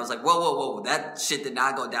me where I was like, whoa, that shit did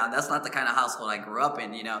not go down. That's not the kind of household I grew up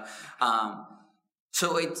in, you know?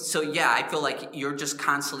 So I feel like you're just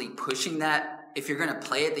constantly pushing that. If you're going to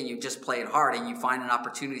play it, then you just play it hard and you find an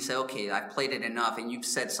opportunity to say, okay, I've played it enough and you've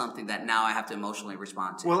said something that now I have to emotionally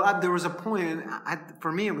respond to. Well, there was a point, and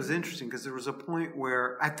for me it was interesting because there was a point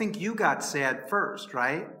where I think you got sad first,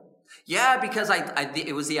 right? Yeah, because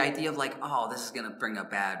it was the idea of like, oh, this is gonna bring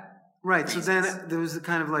up bad. Right. So then there was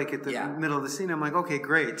kind of like at the middle of the scene, I'm like, okay,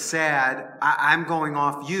 great, sad. I'm going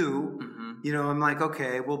off you. Mm-hmm. You know, I'm like,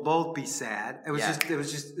 okay, we'll both be sad. It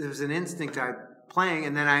was an instinct playing,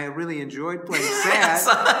 and then I really enjoyed playing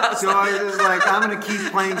sad. So I was like, I'm going to keep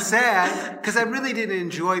playing sad because I really didn't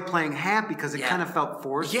enjoy playing happy because it kind of felt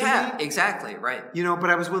forced to me. Yeah, exactly, right. You know, but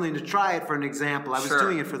I was willing to try it for an example. I was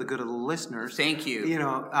doing it for the good of the listeners. Thank you. You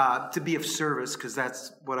know, to be of service because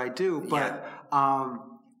that's what I do. But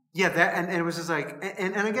that and it was just like,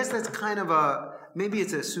 and I guess that's kind of maybe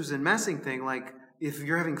it's a Susan Messing thing. Like if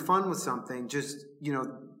you're having fun with something, just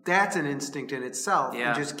that's an instinct in itself,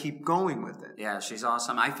 and just keep going with it. Yeah, she's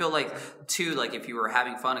awesome. I feel like, too, like if you were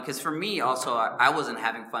having fun, because for me also, I wasn't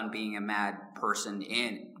having fun being a mad person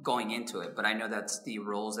going into it, but I know that's the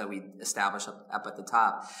roles that we established up at the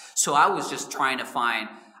top. So I was just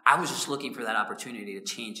I was just looking for that opportunity to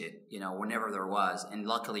change it, whenever there was. And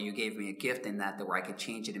luckily you gave me a gift in that where I could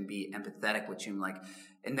change it and be empathetic with you.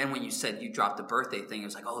 And then when you said you dropped the birthday thing, it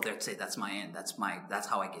was like, oh, that's my end. That's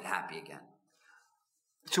how I get happy again.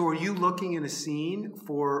 So are you looking in a scene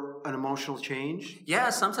for an emotional change?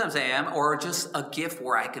 Yeah, sometimes I am, or just a gift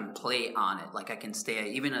where I can play on it. Like I can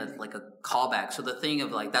stay, even a callback. So the thing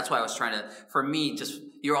of that's why I was trying to, for me,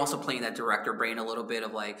 you're also playing that director brain a little bit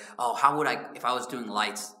of like, oh, how would if I was doing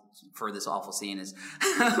lights for this awful scene is,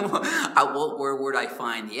 where would I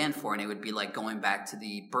find the end for? And it would be like going back to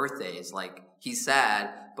the birthdays, like he's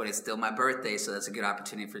sad, but it's still my birthday, so that's a good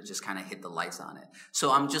opportunity for just kind of hit the lights on it.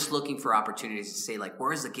 So I'm just looking for opportunities to say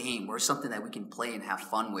where's the game? Where's something that we can play and have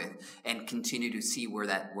fun with and continue to see where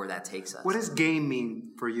that takes us. What does game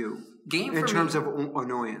mean for you? Game in terms of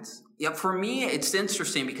Annoyance? Yeah, for me, it's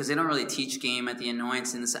interesting because they don't really teach game at the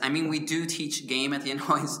Annoyance. We do teach game at the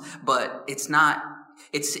Annoyance, but it's not.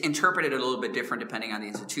 It's interpreted a little bit different depending on the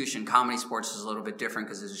institution. Comedy Sports is a little bit different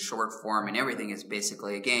because it's a short form and everything is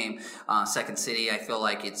basically a game. Second City, I feel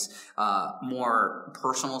like it's more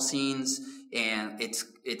personal scenes and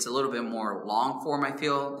it's a little bit more long form, I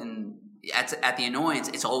feel. And at the Annoyance,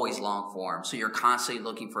 it's always long form. So you're constantly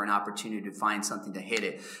looking for an opportunity to find something to hit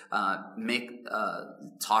it. Mick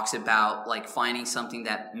talks about finding something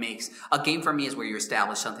that makes a game. For me is where you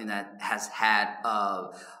establish something that has had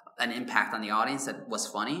an impact on the audience that was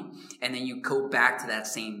funny, and then you go back to that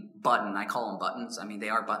same button. I call them buttons. They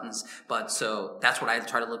are buttons, but so that's what I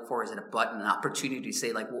try to look for, is a button, an opportunity to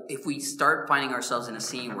say if we start finding ourselves in a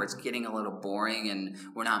scene where it's getting a little boring and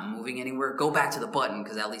we're not moving anywhere, go back to the button,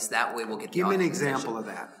 because at least that way we'll get the Give me an example attention. of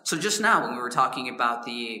that. So just now when we were talking about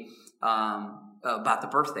the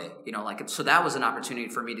birthday, so that was an opportunity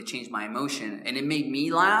for me to change my emotion, and it made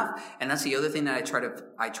me laugh. And that's the other thing that I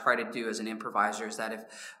try to do as an improviser, is that if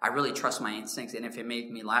I really trust my instincts, and if it made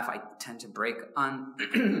me laugh, I tend to break on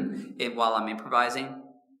it while I'm improvising.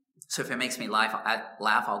 So if it makes me laugh,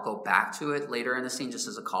 I'll go back to it later in the scene just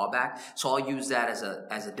as a callback. So I'll use that as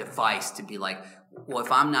a device to be like, well,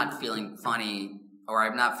 if I'm not feeling funny, or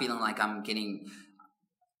I'm not feeling like I'm getting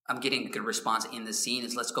a good response in the scene,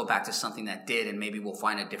 is let's go back to something that did, and maybe we'll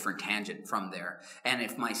find a different tangent from there. And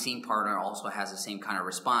if my scene partner also has the same kind of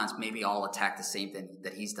response, maybe I'll attack the same thing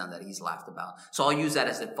that he's done, that he's laughed about. So I'll use that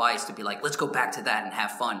as advice to be like, let's go back to that and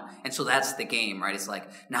have fun. And so that's the game, right? It's like,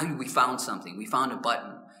 now we found something. We found a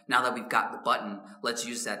button. Now that we've got the button, let's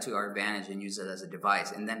use that to our advantage and use it as a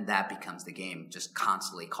device. And then that becomes the game, just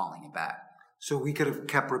constantly calling it back. So we could have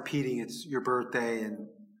kept repeating it's your birthday and...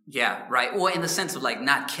 Yeah, right. Well, in the sense of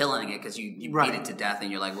not killing it, because you beat it to death and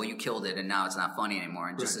you're like, well, you killed it and now it's not funny anymore.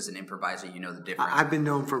 And just as an improviser, you know the difference. I've been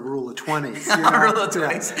known for rule of 20. Rule of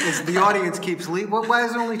 20. The audience keeps leaving. Why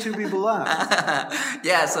is there only 2 people left?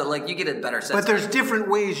 Yeah, so you get a better sense. But there's different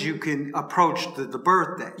ways you can approach the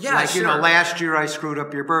birthday. Yeah, sure. Last year I screwed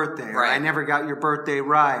up your birthday. Right. Or I never got your birthday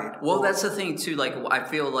right. Well, that's the thing too. I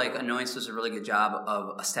feel like Annoyance does a really good job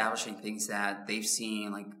of establishing things that they've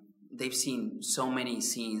seen. They've seen so many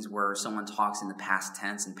scenes where someone talks in the past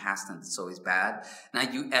tense, and past tense is always bad. Now,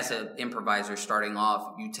 you, as an improviser starting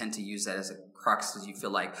off, you tend to use that as a crux, because you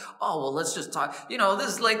feel like, oh, well, let's just talk. This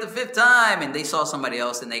is the 5th time, and they saw somebody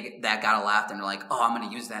else and that got a laugh, and they're like, oh, I'm going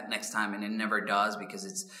to use that next time, and it never does, because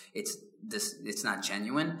it's not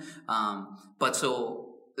genuine.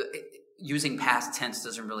 Using past tense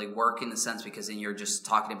doesn't really work in the sense, because then you're just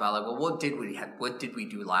talking about what did we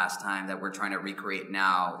do last time that we're trying to recreate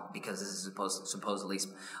now, because this is supposedly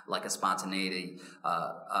like a spontaneous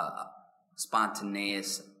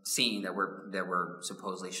scene that we're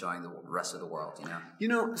supposedly showing the rest of the world.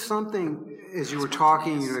 Something, as you were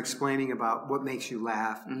talking, explaining about what makes you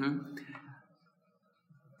laugh. Mm-hmm.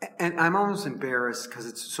 And I'm almost embarrassed because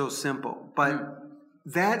it's so simple, but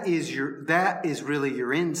that is really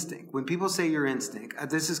your instinct. When people say your instinct,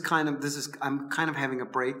 I'm kind of having a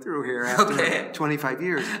breakthrough here after 25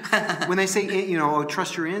 years. When they say, you know, oh,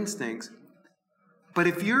 trust your instincts. But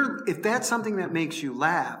if that's something that makes you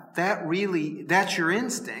laugh, that's your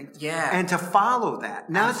instinct. Yeah. And to follow that,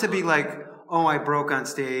 not Absolutely. to be like, oh, I broke on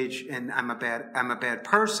stage and I'm a bad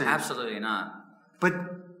person. Absolutely not. But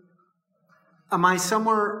am I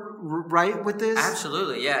somewhere right with this?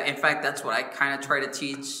 Absolutely, yeah. In fact, that's what I kind of try to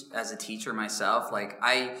teach as a teacher myself. Like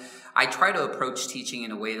I try to approach teaching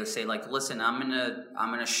in a way to say, like, listen, I'm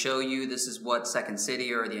gonna show you, this is what Second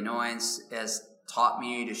City or the Annoyance has taught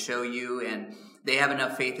me to show you, and they have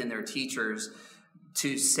enough faith in their teachers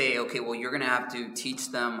to say, okay, well, you're gonna have to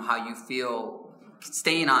teach them how you feel,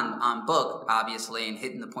 staying on book, obviously, and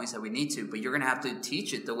hitting the points that we need to, but you're going to have to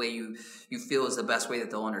teach it the way you feel is the best way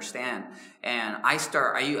that they'll understand. And I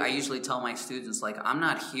usually tell my students, like, I'm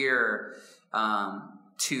not here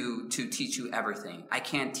to teach you everything. I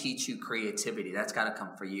can't teach you creativity. That's got to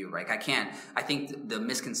come for you, right? I think the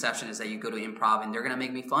misconception is that you go to improv and they're going to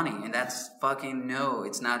make me funny. And that's fucking no,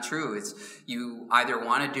 it's not true. It's you either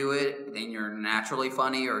want to do it and you're naturally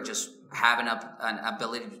funny, or just have an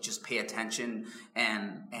ability to just pay attention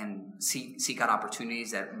and seek out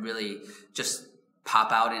opportunities that really just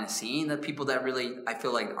pop out in a scene. That people that really, I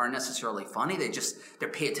feel like, aren't necessarily funny. They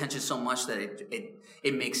pay attention so much that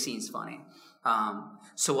it makes scenes funny.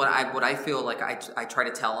 So what I feel like I try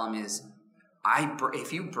to tell them is,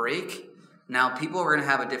 if you break, now people are going to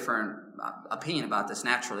have a different opinion about this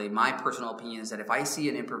naturally. My personal opinion is that if I see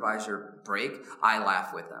an improviser break, I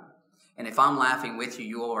laugh with them. And if I'm laughing with you,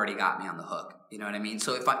 you already got me on the hook. You know what I mean?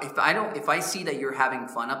 So if I see that you're having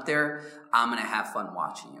fun up there, I'm gonna have fun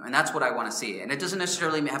watching you, and that's what I want to see. And it doesn't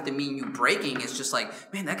necessarily have to mean you breaking. It's just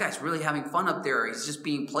like, man, that guy's really having fun up there. He's just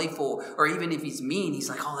being playful, or even if he's mean, he's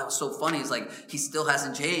like, oh, that was so funny. He's like, he still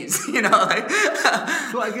hasn't changed. You know? Like,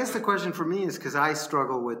 so I guess the question for me is, because I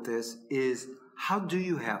struggle with this, is how do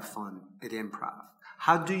you have fun at improv?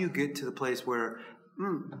 How do you get to the place where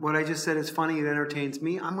what I just said is funny, it entertains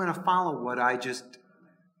me, I'm going to follow what I just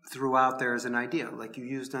threw out there as an idea, like you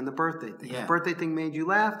used on the birthday thing. Yeah. The birthday thing made you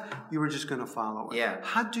laugh, you were just going to follow it. Yeah.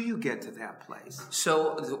 How do you get to that place?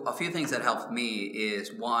 So a few things that helped me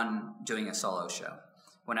is, one, doing a solo show.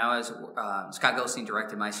 When I was, Scott Goldstein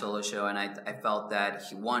directed my solo show, and I felt that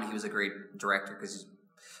he was a great director because he's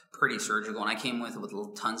pretty surgical, and I came with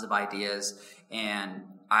tons of ideas, and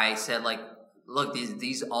I said, like, look,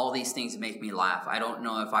 all these things make me laugh. I don't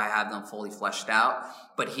know if I have them fully fleshed out,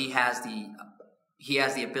 but he has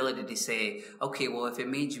the ability to say, okay, well, if it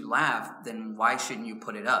made you laugh, then why shouldn't you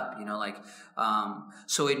put it up? You know, like,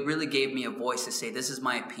 so it really gave me a voice to say, this is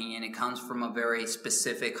my opinion. It comes from a very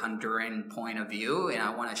specific Honduran point of view, and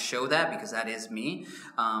I want to show that because that is me.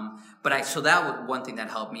 So that was one thing that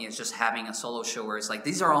helped me, is just having a solo show where it's like,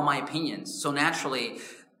 these are all my opinions. So naturally,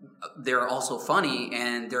 they're also funny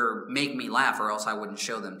and they're make me laugh, or else I wouldn't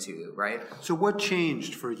show them to you, right? So what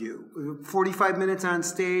changed for you? 45 minutes on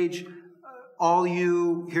stage, all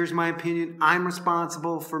you, here's my opinion, I'm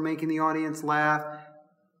responsible for making the audience laugh.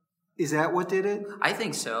 Is that what did it? I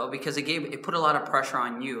think so, because it put a lot of pressure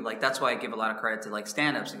on you. Like, that's why I give a lot of credit to, like,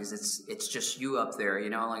 stand-ups, because it's just you up there, you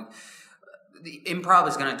know, like, the improv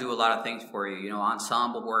is going to do a lot of things for you, you know,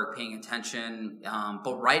 ensemble work, paying attention,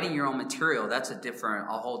 but writing your own material, that's a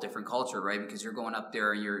whole different culture, right? Because you're going up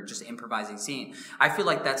there and you're just improvising scene. I feel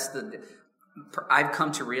like I've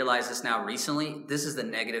come to realize this now recently. This is the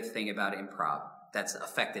negative thing about improv that's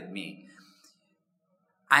affected me.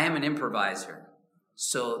 I am an improviser,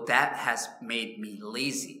 so that has made me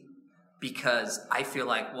lazy. Because I feel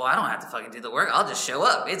like, well, I don't have to fucking do the work. I'll just show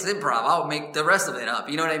up. It's improv. I'll make the rest of it up.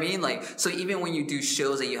 You know what I mean? Like, so even when you do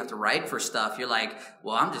shows that you have to write for stuff, you're like,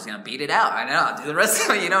 well, I'm just gonna beat it out. I know, I'll do the rest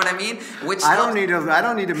of it. You know what I mean? I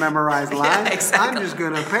don't need to memorize lines. Yeah, exactly. I'm just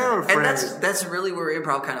gonna paraphrase. And that's really where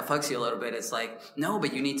improv kind of fucks you a little bit. It's like, no,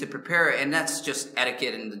 but you need to prepare, and that's just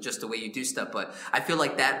etiquette and just the way you do stuff. But I feel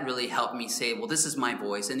like that really helped me say, well, this is my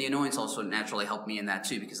voice, and the Annoyance also naturally helped me in that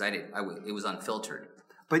too, because it was unfiltered.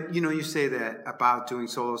 But, you know, you say that about doing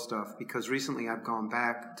solo stuff, because recently I've gone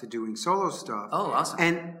back to doing solo stuff. Oh, awesome.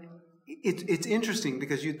 And it's interesting,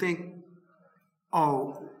 because you think,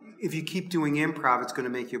 oh, if you keep doing improv, it's going to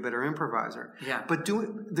make you a better improviser. Yeah. But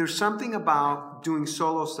there's something about doing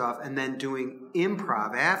solo stuff and then doing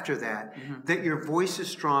improv after that, that your voice is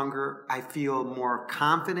stronger. I feel more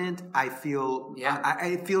confident. I feel,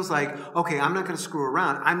 it feels like, okay, I'm not going to screw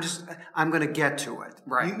around. I'm going to get to it.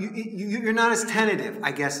 Right. You're not as tentative,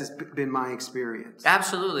 I guess, has been my experience.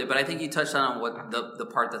 Absolutely. But I think you touched on what the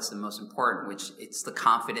part that's the most important, which it's the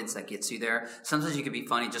confidence that gets you there. Sometimes you can be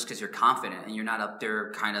funny just because you're confident and you're not up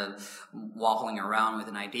there kind of waffling around with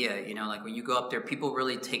an idea. You know, like when you go up there, people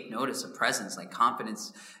really take notice of presence, like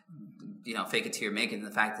confidence. You know, fake it till you're making.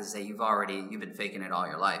 The fact is that you've been faking it all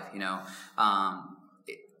your life, you know.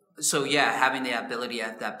 So yeah, having the ability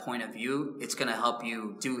at that point of view, it's going to help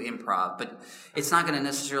you do improv, but it's not going to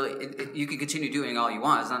necessarily, you can continue doing all you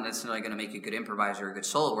want. It's not necessarily going to make you a good improviser or a good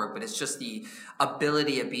solo work, but it's just the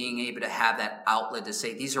ability of being able to have that outlet to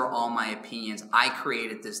say, these are all my opinions. I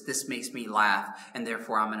created this makes me laugh, and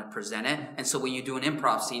therefore I'm going to present it. And so when you do an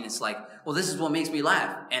improv scene, it's like, well, this is what makes me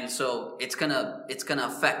laugh. And so it's going to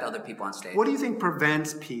affect other people on stage. What do you think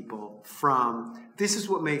prevents people from, this is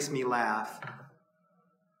what makes me laugh,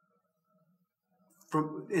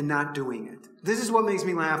 and not doing it? This is what makes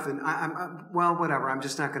me laugh, and I'm well, whatever. I'm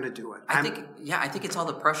just not going to do it. I think it's all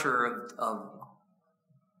the pressure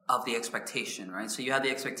of the expectation, right? So you have the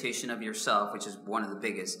expectation of yourself, which is one of the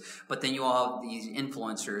biggest, but then you all have these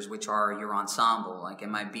influencers, which are your ensemble. Like,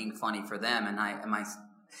 am I being funny for them? And am I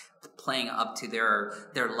playing up to their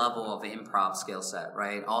level of improv skill set,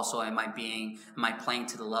 right? Also, am I playing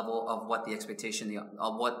to the level of what the expectation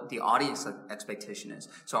of what the audience expectation is?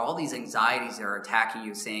 So all these anxieties that are attacking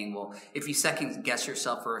you, saying, well, if you second guess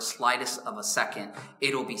yourself for a slightest of a second,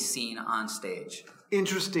 it'll be seen on stage.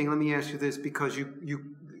 Interesting. Let me ask you this, because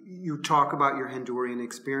you talk about your Honduran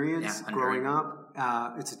experience growing up.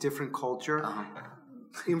 It's a different culture.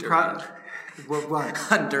 Improv. What?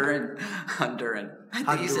 Honduran. I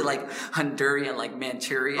think you said like Honduran, like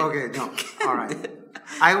Manchurian. Okay, no. All right.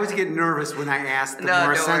 I always get nervous when I ask the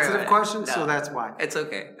more sensitive questions, so that's why. It's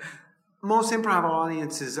okay. Most improv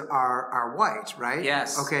audiences are white, right?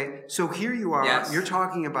 Yes. Okay, so here you are. Yes. You're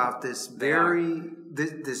talking about this very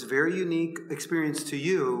unique experience to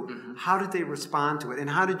you. Mm-hmm. How did they respond to it, and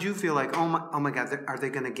how did you feel like, oh my God, are they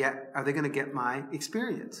going to get my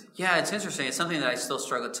experience? Yeah, it's interesting. It's something that I still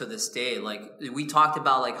struggle to this day. Like, we talked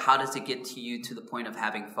about, like, how does it get to you to the point of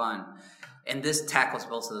having fun? And this tackles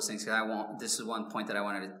both of those things. This is one point that I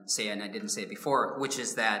wanted to say, and I didn't say it before, which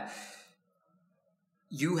is that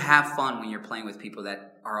you have fun when you're playing with people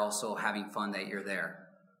that are also having fun that you're there.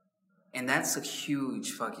 And that's a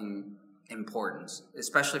huge fucking importance,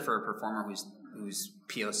 especially for a performer who's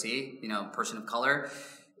POC, you know, person of color.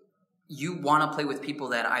 You want to play with people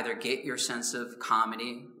that either get your sense of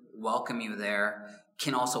comedy, welcome you there,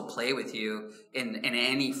 can also play with you in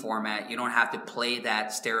any format. You don't have to play that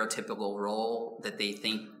stereotypical role that they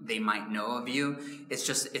think they might know of you. It's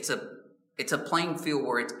just, it's a playing field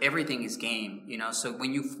where everything is game, you know. So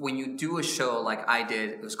when you do a show like I did,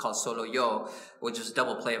 it was called Solo Yo, which is a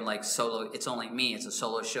double play of like solo. It's only me. It's a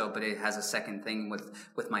solo show, but it has a second thing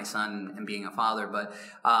with my son and being a father. But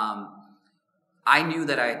I knew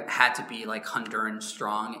that I had to be like Honduran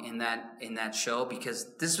strong in that show,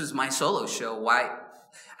 because this was my solo show. Why?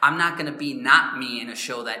 I'm not going to be not me in a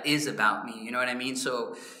show that is about me. You know what I mean?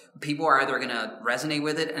 So people are either going to resonate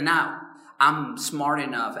with it or not. I'm smart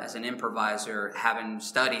enough as an improviser, having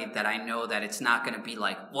studied, that I know that it's not going to be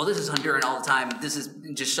like, well, this is Honduran all the time. This is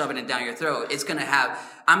just shoving it down your throat. It's going to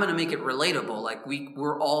I'm going to make it relatable. Like,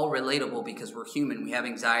 we're all relatable because we're human. We have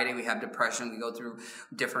anxiety. We have depression. We go through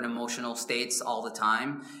different emotional states all the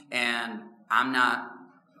time. And I'm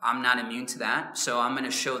not immune to that. So I'm going to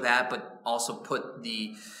show that, but also put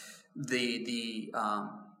I'm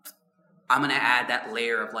going to add that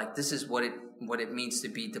layer of like, this is what it means to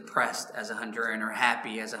be depressed as a Honduran, or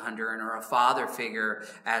happy as a Honduran, or a father figure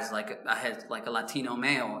as like a Latino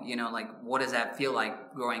male. You know, like, what does that feel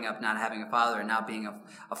like growing up not having a father and now being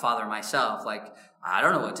a father myself? Like, I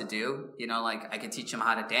don't know what to do. You know, like, I could teach him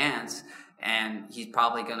how to dance, and he's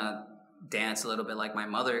probably gonna dance a little bit like my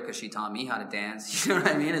mother because she taught me how to dance. You know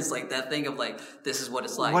what I mean? It's like that thing of like, this is what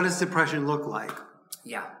it's like. What does depression look like?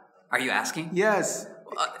 Yeah. Are you asking? Yes.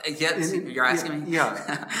 Yes, you're asking me?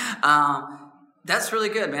 Yeah. That's really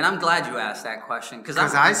good, man. I'm glad you asked that question. Because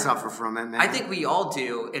I suffer from it, man. I think we all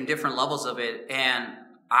do in different levels of it. And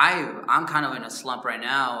I'm kind of in a slump right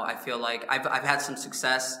now. I feel like I've had some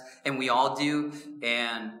success, and we all do.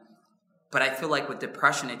 And But I feel like with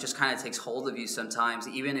depression, it just kind of takes hold of you sometimes,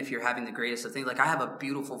 even if you're having the greatest of things. Like, I have a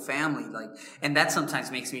beautiful family, like, and that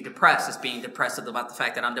sometimes makes me depressed, just being depressed about the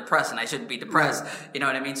fact that I'm depressed and I shouldn't be depressed. Right. You know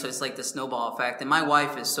what I mean? So it's like the snowball effect. And my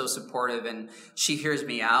wife is so supportive, and she hears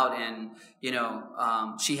me out, and, you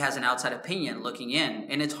know, she has an outside opinion looking in.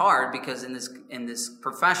 And it's hard because in this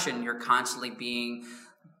profession, you're constantly being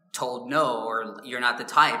told no, or you're not the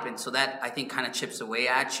type, and so that I think kind of chips away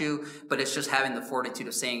at you. But it's just having the fortitude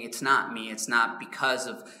of saying, it's not me, it's not because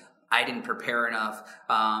of I didn't prepare enough,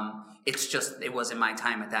 it's just it wasn't my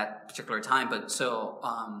time at that particular time. But so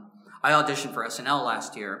I auditioned for SNL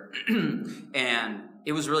last year and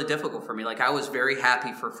it was really difficult for me. Like, I was very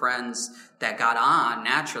happy for friends that got on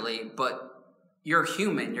naturally, but you're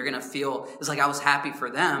human, you're gonna feel, it's like I was happy for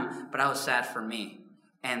them, but I was sad for me,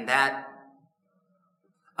 and that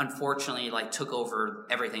unfortunately like took over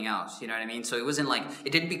everything else, you know what I mean? So it wasn't like,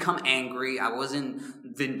 it didn't become angry, I wasn't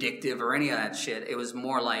vindictive or any of that shit. It was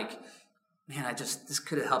more like, man, this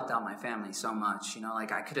could have helped out my family so much, you know,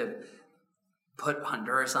 like I could have put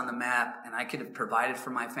Honduras on the map, and I could have provided for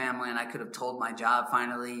my family, and I could have told my job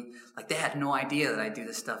finally, like they had no idea that I do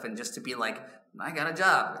this stuff, and just to be like, I got a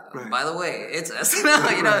job, right. By the way, it's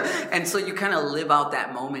SNL, you know? And so you kind of live out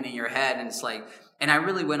that moment in your head, and it's like, and I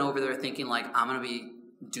really went over there thinking like, I'm going to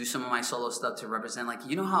do some of my solo stuff to represent, like,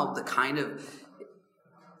 you know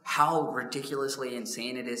how ridiculously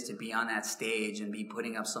insane it is to be on that stage and be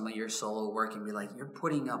putting up some of your solo work and be like, you're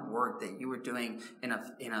putting up work that you were doing in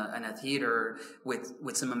a theater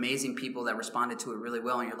with some amazing people that responded to it really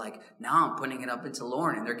well, and you're like, now I'm putting it up into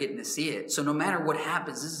Lauren and they're getting to see it. So no matter what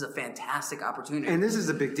happens, this is a fantastic opportunity. And this is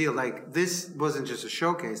a big deal. Like, this wasn't just a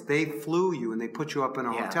showcase. They flew you and they put you up in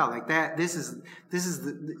a hotel like that. This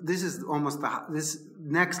is almost this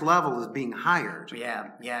next level is being hired. Yeah,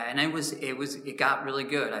 and it got really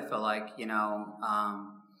good. I feel like, you know,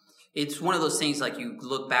 it's one of those things, like, you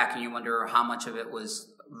look back and you wonder how much of it was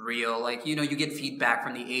real. Like, you know, you get feedback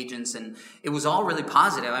from the agents, and it was all really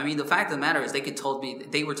positive. I mean, the fact of the matter is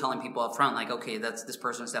they were telling people up front, like, okay, this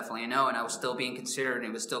person is definitely a no, and I was still being considered, and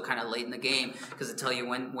it was still kind of late in the game, because they tell you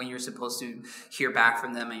when you're supposed to hear back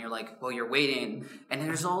from them, and you're like, well, you're waiting, and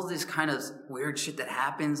there's all this kind of weird shit that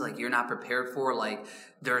happens, like, you're not prepared for. Like,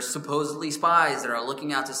 there's supposedly spies that are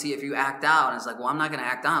looking out to see if you act out, and it's like, well, I'm not going to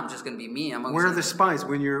act out, I'm just going to be me. Where are the spies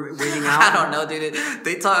when you're waiting out? I don't know, dude.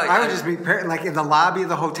 They talk. I would just be like in the lobby of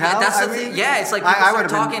the hotel. Yeah, that's the thing. Yeah, it's like people start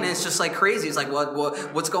talking, and it's just like crazy. It's like,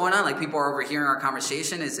 what's going on? Like, people are overhearing our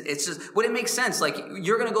conversation. It's just, but it makes sense. Like,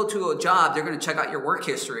 you're going to go to a job, they're going to check out your work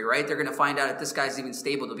history, right? They're going to find out if this guy's even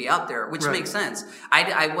stable to be out there, which makes sense.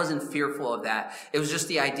 I wasn't fearful of that. It was just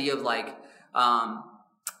the idea of like,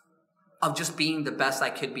 of just being the best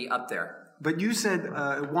I could be up there. But you said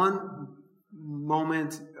one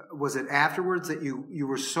moment, was it afterwards that you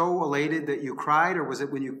were so elated that you cried, or was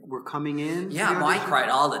it when you were coming in? Yeah, well, I cried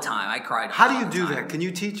all the time. How do you do that? Can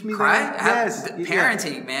you teach me that? Yes.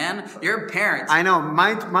 Parenting, man. You're a parent. I know.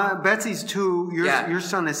 My Betsy's 2. Your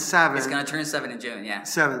son is 7. He's going to turn 7 in June, yeah.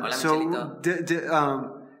 7. Hola, so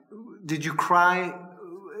did you cry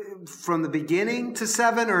from the beginning to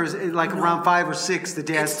 7, or is it like around 5 or 6 the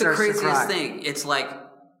dad starts to cry? It's the craziest thing. It's like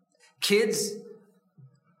kids.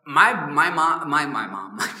 My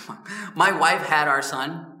wife had our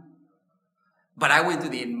son, but I went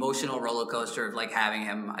through the emotional roller coaster of like having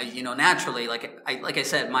him. You know, naturally, like I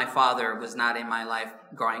said, my father was not in my life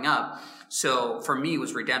growing up. So for me, it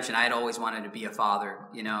was redemption. I had always wanted to be a father,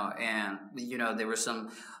 you know, and, you know, there were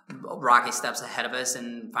some rocky steps ahead of us,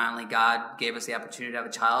 and finally God gave us the opportunity to have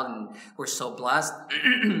a child, and we're so blessed.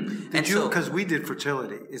 Because we did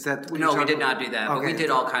fertility. Is that what No, we did not do that. Okay. But we did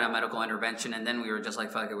all kind of medical intervention, and then we were just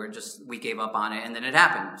like, fuck it, we gave up on it, and then it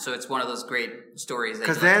happened. So it's one of those great stories that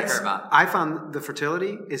you like to hear about. I found the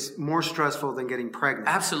fertility is more stressful than getting pregnant.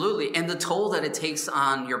 Absolutely. And the toll that it takes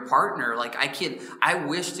on your partner, like I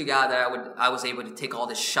wish to God that I was able to take all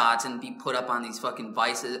the shots and be put up on these fucking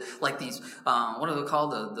vices, like these, what are they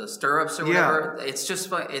called? The stirrups or whatever. Yeah. It's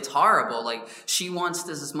just, it's horrible. Like, she wants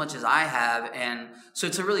this as much as I have. And so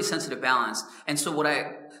it's a really sensitive balance. And so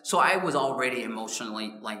I was already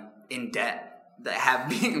emotionally like in debt that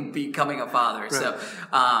becoming a father. Right. So,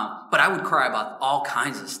 but I would cry about all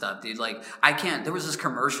kinds of stuff, dude. Like, there was this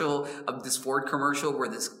commercial, this Ford commercial where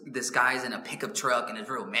this guy's in a pickup truck and it's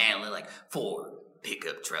real manly, like, Ford,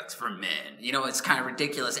 pickup trucks for men. You know, it's kind of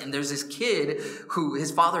ridiculous. And there's this kid who,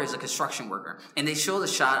 his father is a construction worker. And they show the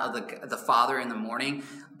shot of the father in the morning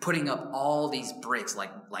putting up all these bricks,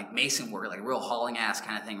 like mason work, like real hauling ass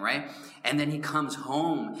kind of thing, right? And then he comes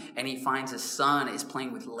home and he finds his son is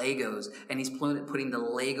playing with Legos, and he's putting the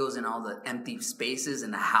Legos in all the empty spaces in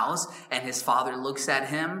the house. And his father looks at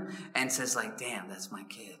him and says like, damn, that's my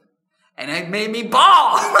kid. And it made me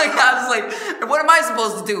bawl. Like, I was like, what am I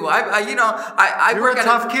supposed to do? You're a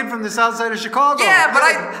tough kid from the south side of Chicago. Yeah, but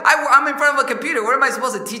I'm in front of a computer. What am I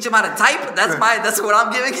supposed to teach him how to type? That's what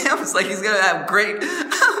I'm giving him. It's like he's going to have great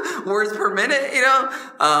words per minute, you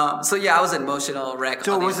know? So yeah, I was an emotional wreck.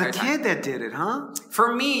 So it was a kid that did it, huh?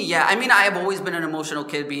 For me, yeah. I mean, I have always been an emotional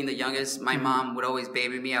kid, being the youngest. My mom would always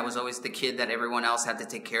baby me. I was always the kid that everyone else had to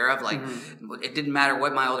take care of. Like, it didn't matter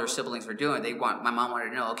what my older siblings were doing. My mom wanted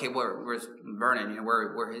to know, okay, where's Vernon? You know,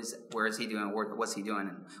 where is he doing? What's he doing?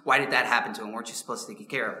 And why did that happen to him? Weren't you supposed to take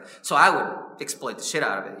care of? So I would exploit the shit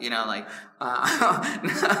out of it, you know, like,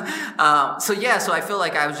 so I feel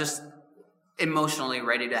like I was just emotionally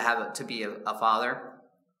ready to be a father.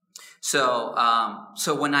 So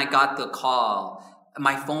when I got the call,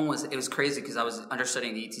 my phone it was crazy because I was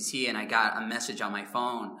understudying the ETC and I got a message on my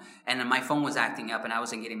phone, and then my phone was acting up and I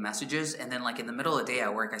wasn't getting messages. And then like in the middle of the day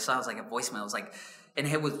at work, I saw it was like a voicemail. It was like, and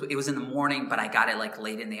it was in the morning, but I got it like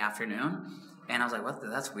late in the afternoon. And I was like,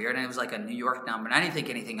 that's weird. And it was like a New York number, and I didn't think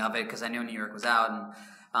anything of it because I knew New York was out.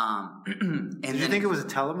 And did you think it was a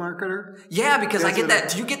telemarketer? Yeah, because I get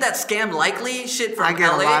that. Do you get that Scam Likely shit from LA? I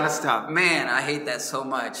get a lot of stuff. Man, I hate that so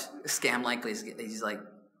much. Scam Likely, he's like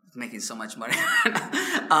making so much money.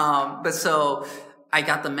 But so I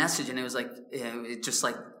got the message, and it was like, it just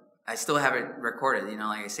like, I still have it recorded, you know,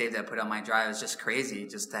 like I saved it, put it on my drive. It's just crazy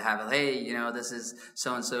just to have it. Hey, you know, this is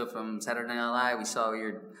so-and-so from Saturday Night Live. We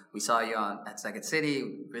saw you at Second City.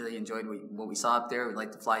 We really enjoyed what we saw up there. We'd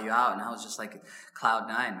like to fly you out. And I was just like cloud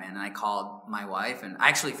nine, man. And I called my wife, and I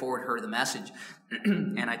actually forwarded her the message.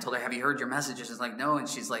 And I told her, have you heard your message? And she's like, no. And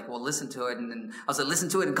she's like, well, listen to it. And then I was like, listen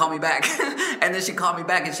to it and call me back. And then she called me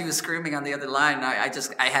back, and she was screaming on the other line. And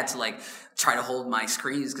I had to like try to hold my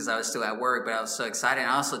screams because I was still at work, but I was so excited. And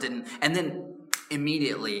I also didn't. And then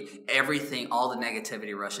immediately all the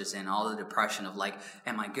negativity rushes in, all the depression of like,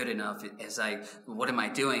 am I good enough? What am I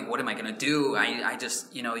doing? What am I going to do? I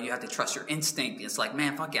just, you know, you have to trust your instinct. It's like,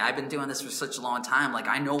 man, fuck it. I've been doing this for such a long time. Like,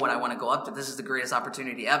 I know what I want to go up to. This is the greatest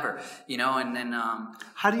opportunity ever, you know? And then,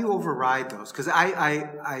 how do you override those? Cause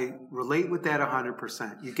I relate with that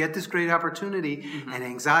 100%. You get this great opportunity and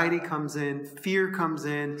anxiety comes in, fear comes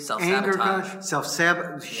in, anger comes,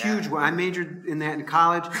 self-sabotage, huge. Yeah. I majored in that in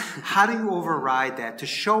college. How do you override that to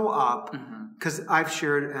show up? Because I've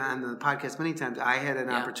shared on the podcast many times, I had an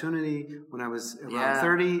opportunity when I was around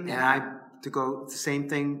 30, and to go the same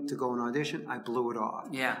thing, to go and audition, I blew it off.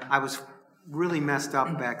 Yeah, I was really messed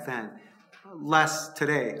up back then. Less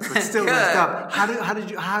today, but still messed up.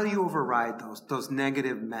 How do you override those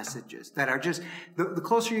negative messages that are just the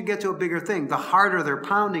closer you get to a bigger thing, the harder they're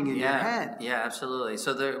pounding in your head? Yeah, absolutely.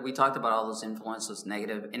 So we talked about all those influences,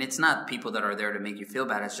 negative, and it's not people that are there to make you feel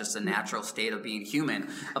bad. It's just a natural state of being human.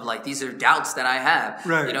 Of like, these are doubts that I have,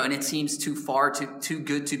 right? You know, and it seems too too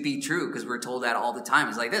good to be true because we're told that all the time.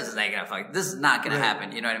 It's like, this is negative. Like, this is not going to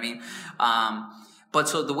happen. You know what I mean? But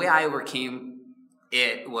so the way I overcame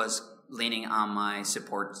it was leaning on my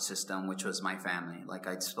support system, which was my family. Like,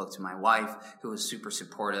 I spoke to my wife, who was super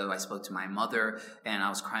supportive. I spoke to my mother, and I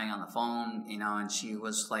was crying on the phone, you know, and she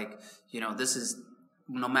was like, you know, this is,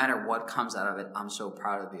 no matter what comes out of it, I'm so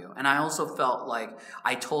proud of you. And I also felt like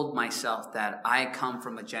I told myself that I come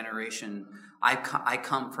from a generation, I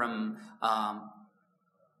come from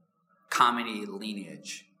comedy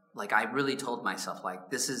lineage. Like, I really told myself, like,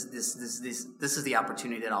 this is the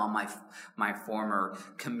opportunity that all my former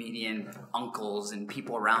comedian uncles and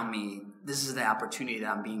people around me, this is the opportunity that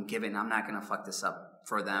I'm being given. I'm not going to fuck this up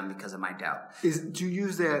for them because of my doubt. Do you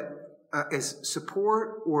use that as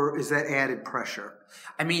support, or is that added pressure?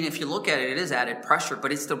 I mean, if you look at it, it is added pressure,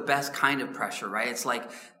 but it's the best kind of pressure, right? It's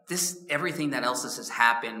like, everything that else has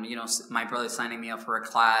happened, you know, my brother signing me up for a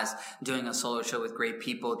class, doing a solo show with great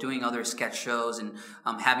people, doing other sketch shows, and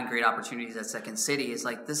having great opportunities at Second City. It's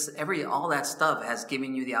like all that stuff has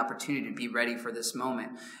given you the opportunity to be ready for this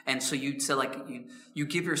moment. And so you'd say, like, you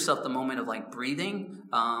give yourself the moment of like breathing.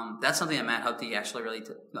 That's something that Matt Hupty actually really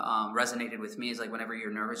resonated with me, is like, whenever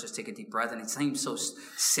you're nervous, just take a deep breath. And it seems so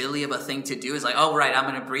silly of a thing to do. It's like, oh, right, I'm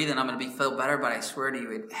going to breathe and I'm going to feel better. But I swear to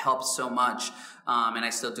you, it helps so much. And I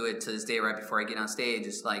still do it to this day right before I get on stage.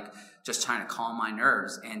 It's like, just trying to calm my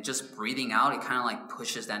nerves, and just breathing out, it kind of like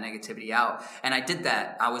pushes that negativity out. And I did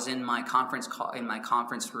that. I was in my conference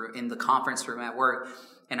room at work,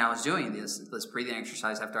 and I was doing this breathing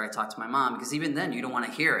exercise after I talked to my mom, because even then you don't want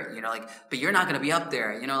to hear it, you know, like, but you're not going to be up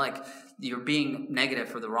there, you know, like you're being negative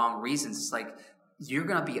for the wrong reasons. It's like, you're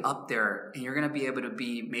going to be up there, and you're going to be able to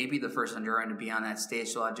be maybe the first Honduran to be on that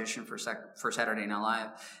stage to audition for Saturday Night Live,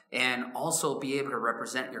 and also be able to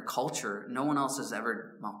represent your culture. No one else has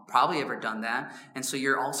probably ever done that. And so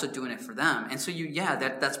you're also doing it for them. And so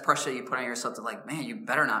that's pressure that you put on yourself to like, man, you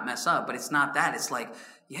better not mess up. But it's not that. It's like,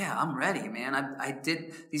 yeah, I'm ready, man. I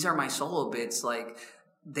did, these are my solo bits. Like,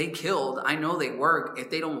 they killed. I know they work.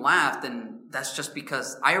 If they don't laugh, then that's just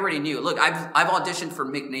because I already knew. Look, I've auditioned for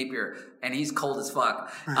Mick Napier, and he's cold as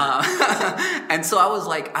fuck. And so I was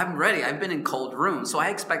like, I'm ready. I've been in cold rooms, so I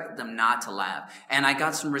expected them not to laugh. And I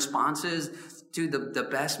got some responses. Dude, the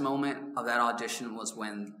best moment of that audition was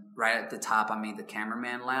when right at the top I made the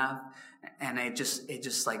cameraman laugh, and it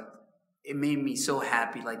just like, it made me so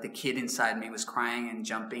happy. Like, the kid inside me was crying and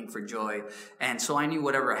jumping for joy. And so I knew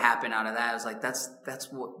whatever happened out of that, I was like, that's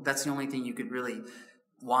the only thing you could really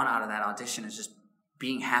want out of that audition, is just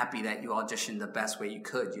being happy that you auditioned the best way you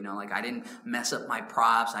could. You know, like, I didn't mess up my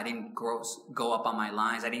props. I didn't go up on my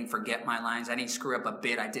lines. I didn't forget my lines. I didn't screw up a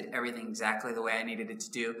bit. I did everything exactly the way I needed it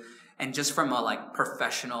to do. And just from a like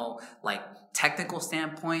professional, like technical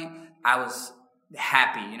standpoint, I was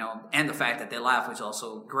happy, you know, and the fact that they laugh was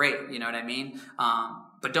also great, you know what I mean?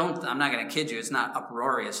 But I'm not going to kid you, it's not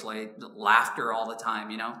uproarious, like laughter all the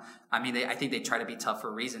time, you know? I mean, I think they try to be tough for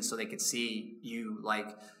a reason, so they could see you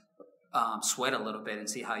like sweat a little bit and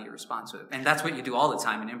see how you respond to it. And that's what you do all the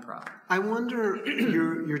time in improv. I wonder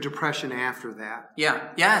your depression after that. Yeah.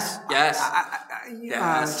 Yes.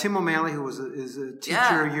 Yes. Tim O'Malley, who is a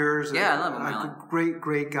teacher of yours. Yeah, I love O'Malley.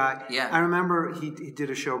 Great guy. Yeah. I remember he did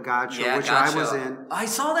a show, God Show, which I was in. I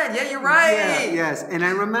saw that. Yeah, you're right. Yeah, yes. And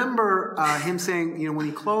I remember him saying, you know, when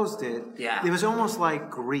he closed it, it was almost like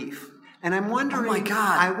grief. And I'm wondering, oh my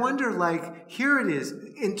God. I wonder, like, here it is,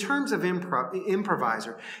 in terms of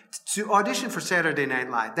improviser, to audition for Saturday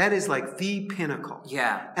Night Live, that is like the pinnacle.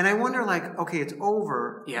 Yeah. And I wonder, like, okay, it's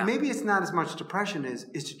over. Yeah. Maybe it's not as much depression as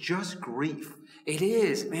it's just grief. It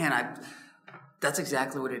is, man. That's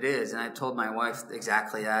exactly what it is. And I told my wife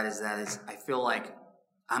exactly that is I feel like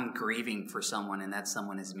I'm grieving for someone, and that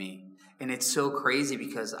someone is me. And it's so crazy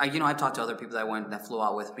because I've talked to other people that flew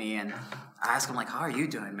out with me, and I ask them, like, how are you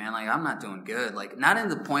doing, man? Like, I'm not doing good. Like, not in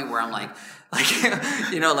the point where I'm like,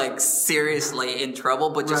 like seriously in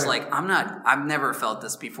trouble, but just like, I've never felt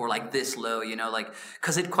this before, like this low, you know, like,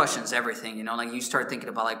 cause it questions everything, you know, like you start thinking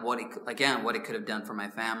about like what it could have done for my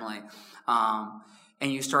family.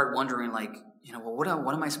 And you start wondering like, you know, well,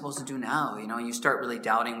 what am I supposed to do now? You know, you start really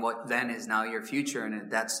doubting what then is now your future.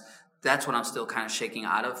 And that's what I'm still kind of shaking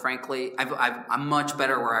out of, frankly. I'm much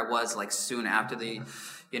better where I was like soon after the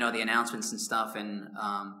announcements and stuff. And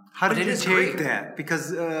how did you take that?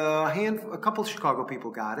 Because a couple of Chicago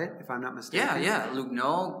people got it, if I'm not mistaken. Yeah. Luke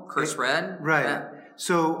Noel, Chris Red. Right. Yeah.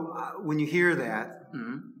 So when you hear that.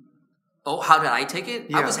 Mm-hmm. Oh, how did I take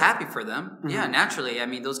it? Yeah. I was happy for them. Mm-hmm. Yeah, naturally. I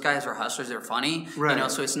mean, those guys are hustlers. They're funny. Right. You know,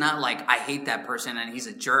 so it's not like I hate that person and he's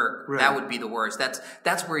a jerk. Right. That would be the worst.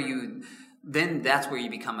 That's where you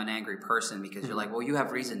become an angry person, because you're like, well, you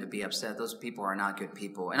have reason to be upset. Those people are not good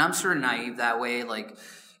people. And I'm sort of naive that way, like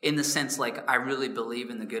in the sense, like I really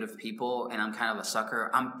believe in the good of people, and I'm kind of a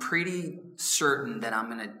sucker. I'm pretty certain that I'm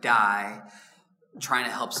going to die trying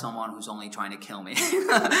to help someone who's only trying to kill me.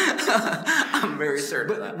 I'm very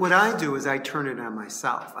certain of that. What I do is I turn it on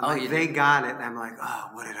myself. I'm like, they got it, and I'm like, oh,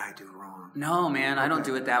 what did I do wrong? No, man, I don't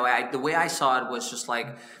do it that way. The way I saw it was just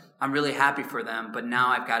like, I'm really happy for them, but now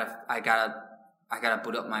I gotta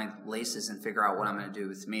boot up my laces and figure out what I'm gonna do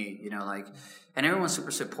with me, you know, like, and everyone's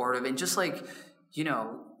super supportive, and just like, you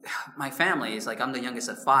know, my family is like, I'm the youngest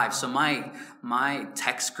of 5, so my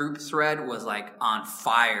text group thread was like on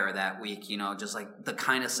fire that week, you know, just like the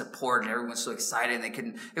kind of support, and everyone's so excited,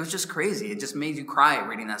 and it was just crazy. It just made you cry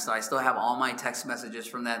reading that stuff. I still have all my text messages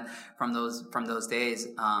from those days,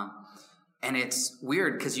 and it's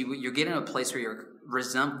weird because you get in a place where you're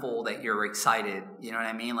resentful that you're excited, you know what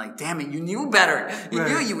I mean? Like, damn it, you knew better. You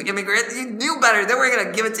knew, you immigrant, you knew better. They were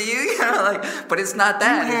gonna give it to you, you know, like. But it's not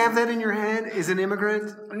that. Do you have that in your head? Is an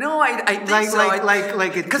immigrant? No, I think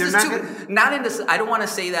so. Because it's not in this. I don't want to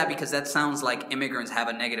say that because that sounds like immigrants have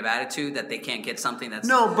a negative attitude that they can't get something that's.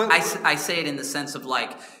 No, but I say it in the sense of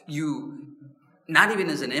like you, not even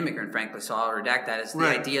as an immigrant, frankly. So I'll redact that as the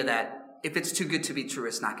idea that if it's too good to be true,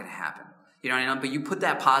 it's not going to happen. You know what I mean? But you put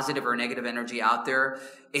that positive or negative energy out there,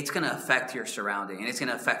 it's going to affect your surrounding and it's going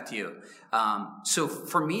to affect you. So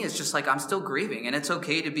for me, it's just like I'm still grieving, and it's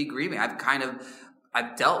okay to be grieving.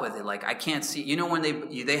 I've dealt with it. Like I can't see, you know, when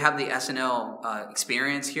they have the SNL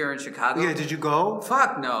experience here in Chicago. Yeah, did you go?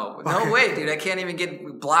 Fuck no, no way, dude. I can't even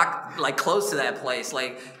get blocked like close to that place.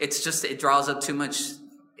 Like it's just it draws up too much.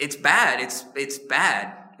 It's bad. It's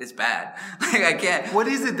bad. It's bad. Like I can't. What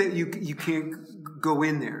is it that you can't go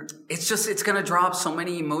in there? It's just, it's going to draw up so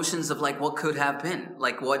many emotions of like what could have been,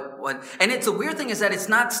 like what, and it's the weird thing is that it's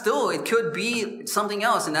not still, it could be something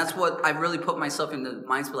else. And that's what I've really put myself in the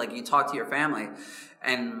mindset. Like you talk to your family,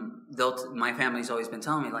 and my family's always been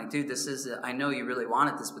telling me like, dude, this is, I know you really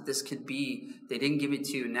wanted this, but this could be, they didn't give it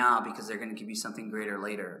to you now because they're going to give you something greater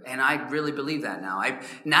later. And I really believe that now.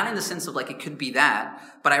 Not in the sense of like, it could be that,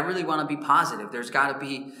 but I really want to be positive. There's got to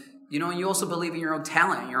be, you know, and you also believe in your own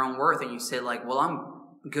talent and your own worth, and you say like, well, I'm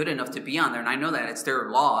good enough to be on there, and I know that it's their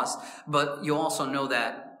loss, but you also know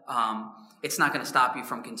that it's not going to stop you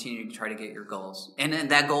from continuing to try to get your goals, and then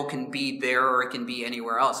that goal can be there or it can be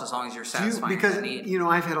anywhere else as long as you're satisfying because that need. You know,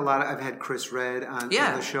 I've had Chris Red on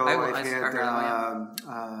the show. I've had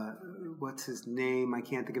what's his name? I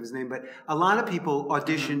can't think of his name, but a lot of people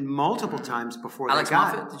audition multiple times before Alex they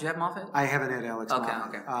got Moffat? it. Did you have Moffat? I haven't had Alex Moffat.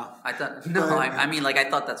 Okay. I thought I mean, like I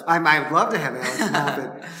thought that's. I'd love to have Alex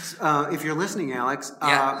Moffat. If you're listening, Alex,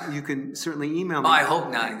 you can certainly email me. Oh, I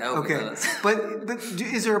hope not. That would be okay, but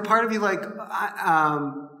is there a part of you like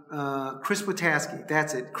Chris Wataski?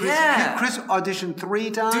 That's it. Chris auditioned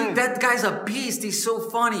 3 times. Dude, that guy's a beast. He's so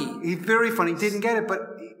funny. He's very funny. Didn't get it,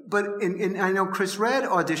 but I know Chris Red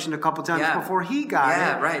auditioned a couple times before he got it.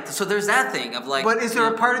 Yeah, right. So there's that thing of like. But is there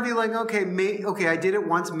a part of you like, okay, I did it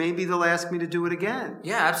once. Maybe they'll ask me to do it again.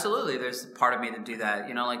 Yeah, absolutely. There's part of me to do that.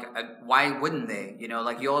 You know, like why wouldn't they? You know,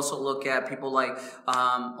 like you also look at people like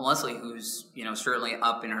Leslie, who's certainly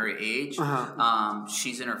up in her age.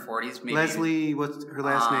 She's in her 40s. Maybe. Leslie, what's her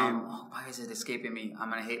last name? Why is it escaping me? I'm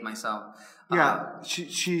gonna hate myself. Yeah,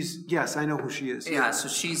 she's yes, I know who she is. Yeah, so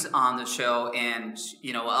she's on the show, and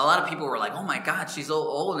a lot of people were like, "Oh my God, she's so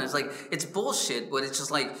old," and it's like it's bullshit. But it's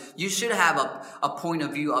just like you should have a point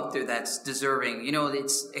of view up there that's deserving.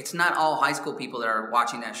 It's not all high school people that are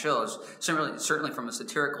watching that show. Certainly from a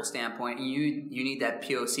satirical standpoint, and you need that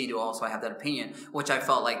POC to also have that opinion, which I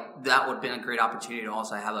felt like that would have been a great opportunity to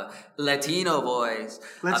also have a Latino voice.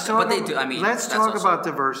 Let's talk about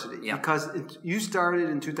diversity because you started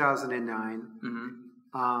in 2009.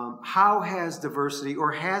 Mm-hmm. How has diversity,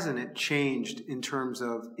 or hasn't it, changed in terms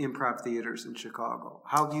of improv theaters in Chicago?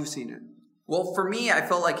 How have you seen it? Well, for me, I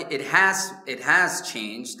felt like it has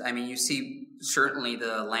changed. I mean, you see certainly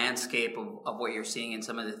the landscape of what you're seeing in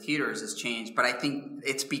some of the theaters has changed, but I think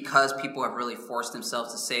it's because people have really forced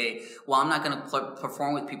themselves to say, well, I'm not going to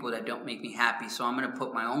perform with people that don't make me happy, so I'm going to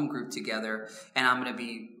put my own group together, and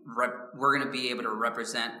we're going to be able to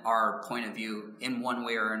represent our point of view in one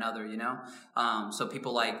way or another, So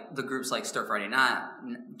people like the groups like Stir Friday Night,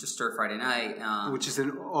 which is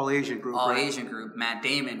an all-Asian group. Asian group. Matt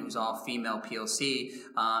Damon, who's all female POC.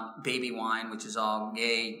 Baby Wine, which is all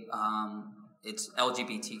gay. It's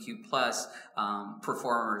LGBTQ plus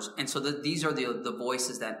performers, and so these are the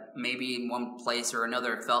voices that maybe in one place or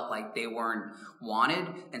another felt like they weren't wanted,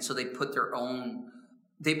 and so they put their own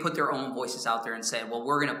voices out there and said, well,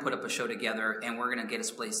 we're going to put up a show together, and we're going to get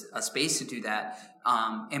a space to do that,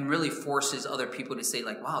 and really forces other people to say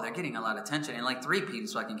like, wow, they're getting a lot of attention, and like 3 people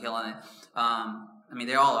fucking killing it. I mean,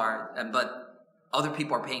 they all are, but other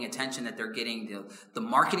people are paying attention, that they're getting the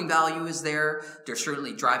marketing value is there. They're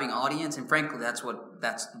certainly driving audience, and frankly, that's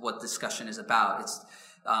what discussion is about.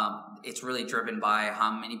 It's really driven by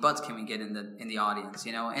how many butts can we get in the audience,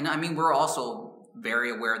 And I mean, we're also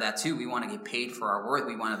very aware of that too. We want to get paid for our work.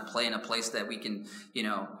 We want to play in a place that we can,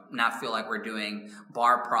 not feel like we're doing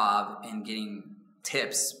bar prov and getting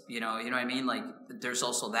tips. You know what I mean? Like, there's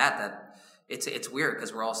also that it's weird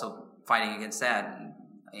because we're also fighting against that.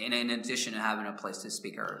 In addition to having a place to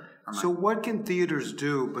speak our mind. So what can theaters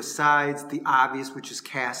do besides the obvious, which is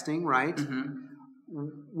casting, right? Mm-hmm.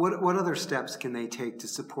 What other steps can they take to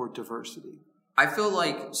support diversity? I feel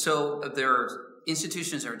like, their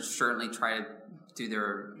institutions are certainly trying to do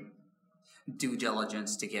their due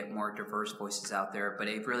diligence to get more diverse voices out there, but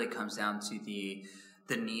it really comes down to the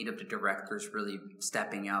the need of the directors really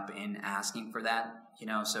stepping up and asking for that.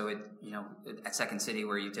 So at Second City,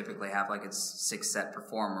 where you typically have like a 6-set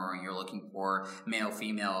performer and you're looking for male,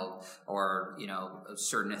 female, or,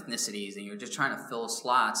 certain ethnicities, and you're just trying to fill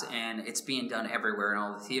slots, and it's being done everywhere in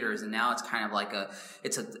all the theaters. And now it's kind of like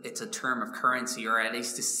it's a term of currency, or at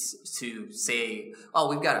least to say, oh,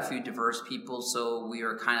 we've got a few diverse people, so we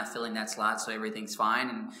are kind of filling that slot, so everything's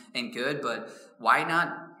fine and good. But why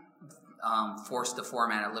not force the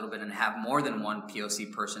format a little bit and have more than one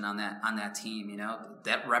POC person on that team,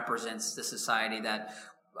 that represents the society that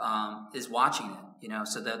is watching it,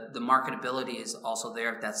 so the marketability is also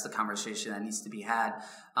there. That's the conversation that needs to be had.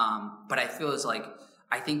 But I feel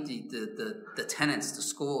I think the tenants, the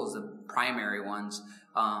schools, the primary ones,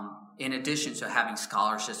 in addition to having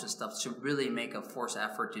scholarships and stuff, to really make a forced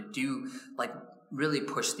effort to do really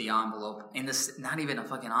push the envelope. And this, not even a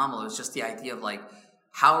fucking envelope, it's just the idea of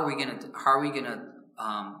how are we gonna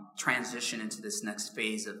transition into this next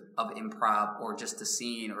phase of improv, or just the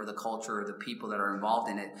scene or the culture or the people that are involved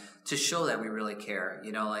in it, to show that we really care.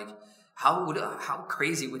 How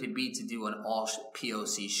crazy would it be to do an all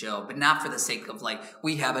POC show, but not for the sake of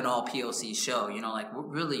we have an all POC show.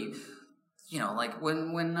 Really.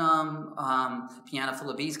 When Piano Full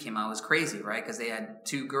of Bees came out, it was crazy, right? Because they had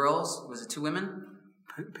 2 girls. Was it 2 women?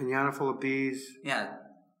 Piano Full of Bees. Yeah.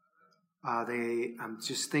 I'm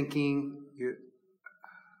just thinking.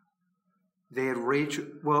 They had Rachel.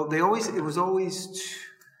 Well, it was always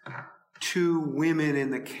 2 women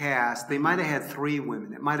in the cast. They might have had 3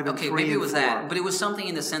 women. It might have been 3 maybe it was 4. that, but it was something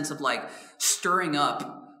in the sense of stirring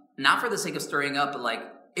up, not for the sake of stirring up,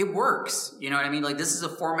 but it works. You know what I mean? This is a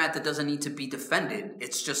format that doesn't need to be defended.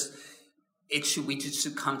 It's just we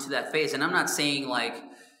should come to that phase. And I'm not saying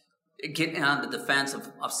getting on the defense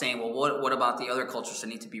of saying, well, what about the other cultures that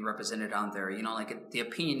need to be represented on there? The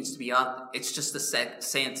opinion needs to be out. It's just the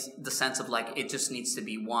sense of it just needs to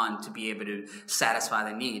be one to be able to satisfy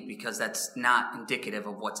the need, because that's not indicative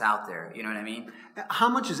of what's out there. You know what I mean? How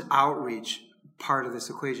much is outreach part of this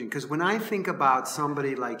equation? Because when I think about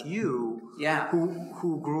somebody like you,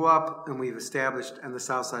 who grew up, and we've established, on the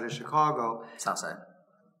south side of Chicago,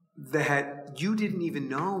 that you didn't even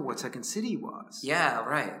know what Second City was. Yeah,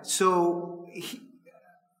 right. So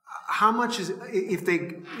how much is,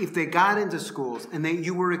 if they got into schools and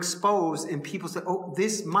you were exposed and people said, oh,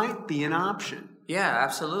 this might be an option. Yeah,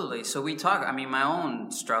 absolutely. So we talk, my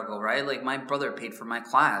own struggle, right? My brother paid for my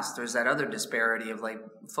class. There's that other disparity of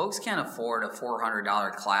folks can't afford a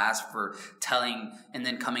 $400 class for telling, and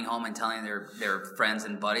then coming home and telling their friends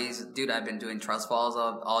and buddies, dude, I've been doing trust falls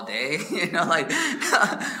all day. Street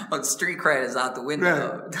cred is out the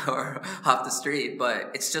window, right, or off the street.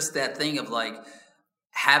 But it's just that thing of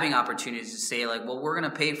having opportunities to say well, we're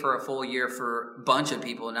going to pay for a full year for a bunch of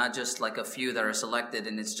people, not just a few that are selected.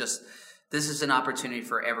 And it's just, this is an opportunity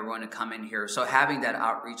for everyone to come in here. So having that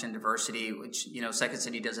outreach and diversity, which, Second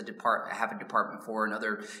City does have a department for, and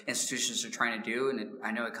other institutions are trying to do. And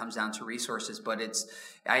I know it comes down to resources, but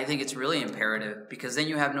I think it's really imperative, because then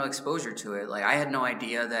you have no exposure to it. I had no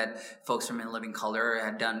idea that folks from In Living Color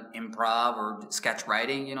had done improv or sketch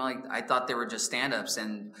writing. I thought they were just stand-ups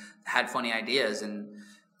and had funny ideas and,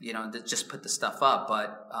 that just put the stuff up.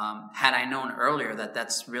 But had I known earlier that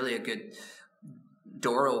that's really a good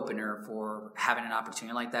door opener for having an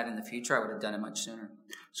opportunity like that in the future, I would have done it much sooner.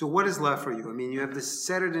 So what is left for you? You have this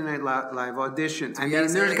Saturday Night Live audition.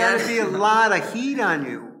 There's got to be a lot of heat on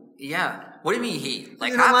you. Yeah. What do you mean heat?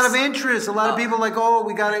 A lot of interest. A lot of people oh,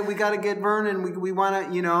 we got to get Vernon. We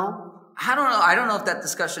want to, I don't know. I don't know if that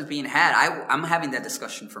discussion is being had. I'm having that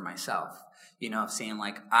discussion for myself. Of saying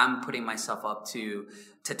I'm putting myself up to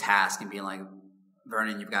task and being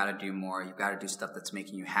Vernon, you've got to do more. You've got to do stuff that's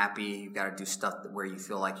making you happy. You've got to do stuff where you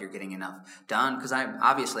feel like you're getting enough done. Because I'm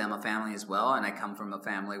a family as well, and I come from a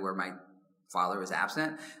family where my father was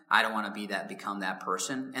absent. I don't want to become that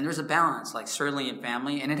person. And there's a balance, certainly in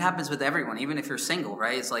family, and it happens with everyone, even if you're single,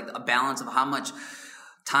 right? It's a balance of how much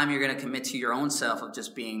time you're going to commit to your own self of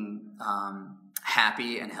just being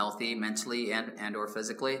happy and healthy mentally and or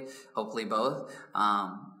physically, hopefully both.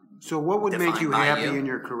 So what would make you happy in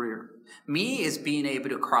your career? Me is being able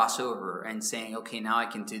to cross over and saying, okay, now I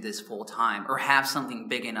can do this full time, or have something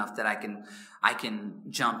big enough that I can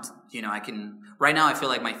jump. Right now I feel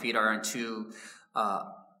like my feet are on 2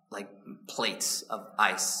 plates of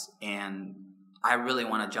ice, and I really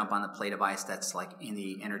want to jump on the plate of ice that's in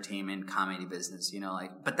the entertainment comedy business,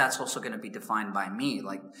 but that's also going to be defined by me.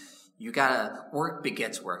 You gotta, work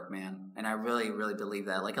begets work, man. And I really, really believe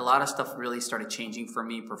that. A lot of stuff really started changing for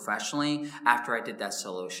me professionally after I did that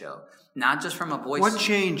solo show. Not just from a voice. What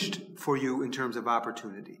changed for you in terms of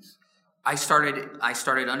opportunities? I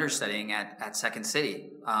started understudying at Second City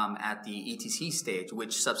at the ETC stage,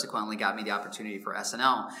 which subsequently got me the opportunity for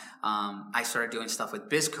SNL. I started doing stuff with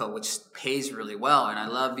Bisco, which pays really well, and I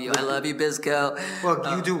love you, Bisco.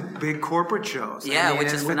 Well, you do big corporate shows, which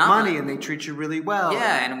is with phenomenal. money, and they treat you really well.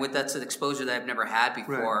 Yeah, and that's an exposure that I've never had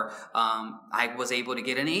before. Right. I was able to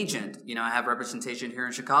get an agent. I have representation here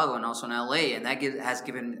in Chicago and also in LA, and that has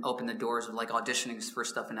opened the doors of like auditioning for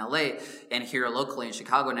stuff in LA and here locally in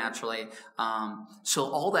Chicago naturally. So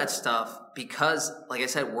all that stuff, because like I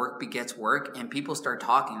said, work begets work, and people start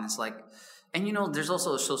talking. It's like, and there's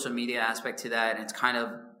also a social media aspect to that, and it's kind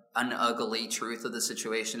of an ugly truth of the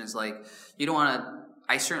situation is like, you don't want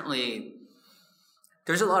to,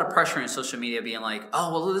 there's a lot of pressure in social media being like,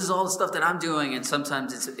 oh, well, this is all the stuff that I'm doing. And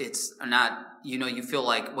sometimes it's not, you feel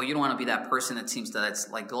like, well, you don't want to be that person that seems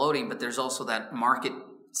that's like gloating, but there's also that market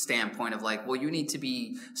standpoint of like, well, you need to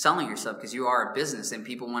be selling yourself because you are a business, and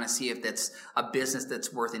people want to see if that's a business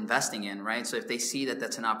that's worth investing in, right? So if they see that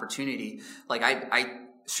that's an opportunity, like I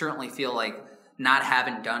certainly feel like not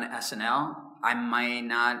having done SNL, I might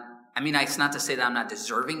not, it's not to say that I'm not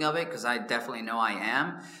deserving of it, because I definitely know I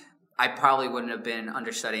am. I probably wouldn't have been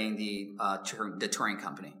understudying the touring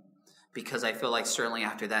company, because I feel like certainly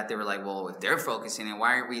after that they were like, well, if they're focusing, then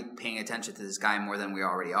why aren't we paying attention to this guy more than we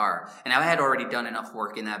already are? And I had already done enough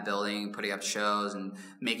work in that building, putting up shows and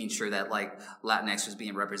making sure that like Latinx was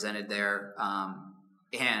being represented there.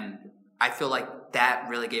 And I feel like that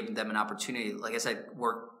really gave them an opportunity. Like I said,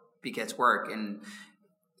 work begets work, and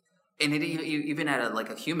it even at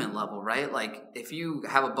a human level, right? Like if you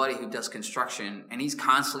have a buddy who does construction and he's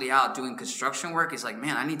constantly out doing construction work, he's like,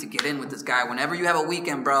 man, I need to get in with this guy. Whenever you have a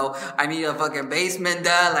weekend, bro, I need a fucking basement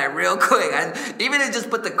done, like real quick. Even to just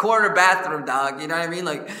put the corner bathroom, dog. You know what I mean?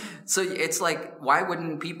 Like, so it's like, why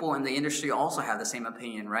wouldn't people in the industry also have the same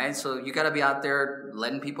opinion, right? So you got to be out there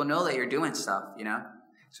letting people know that you're doing stuff,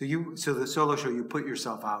 So the solo show, you put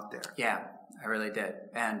yourself out there. Yeah. I really did.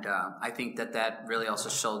 And I think that really also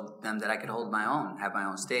showed them that I could hold my own, have my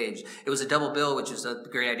own stage. It was a double bill, which is a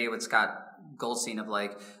great idea with Scott Goldstein of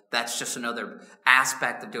like, that's just another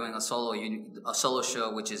aspect of doing a solo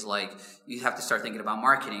show, which is like, you have to start thinking about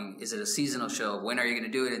marketing. Is it a seasonal show? When are you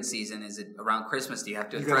going to do it in season? Is it around Christmas? Do you have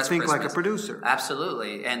to address Christmas? You got to think like a producer.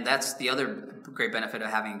 Absolutely. And that's the other great benefit of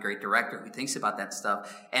having a great director who thinks about that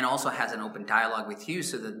stuff and also has an open dialogue with you,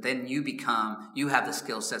 so that then you have the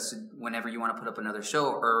skill sets whenever you want to put up another show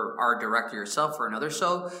or are a director yourself for another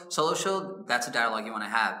solo show. That's a dialogue you want to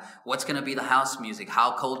have. What's going to be the house music?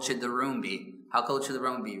 How cold should the room be? How cold should the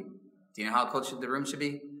room be? Do you know how cold the room should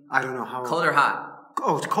be? I don't know how. Cold or hot?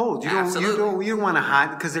 Oh, it's cold. You don't want it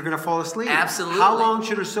hot because they're going to fall asleep. Absolutely. How long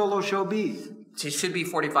should a solo show be? It should be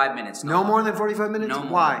 45 minutes. No more than 45 minutes? No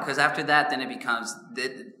more. Why? Because after that, then it becomes...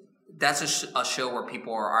 That's a show where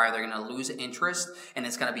people are either going to lose interest and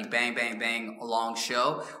it's going to be bang, bang, bang, a long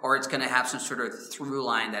show, or it's going to have some sort of through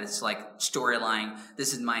line that it's like storyline.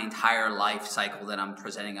 This is my entire life cycle that I'm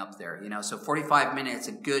presenting up there, So 45 minutes,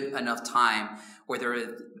 a good enough time where there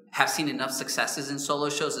have seen enough successes in solo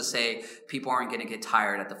shows to say people aren't going to get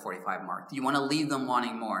tired at the 45 mark. You want to leave them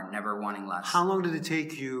wanting more, never wanting less. How long did it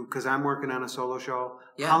take you, because I'm working on a solo show,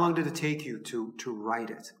 How long did it take you to write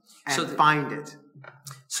it and find it?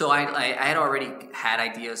 So I had already had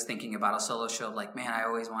ideas thinking about a solo show. Like, man, I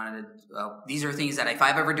always wanted to. These are things that if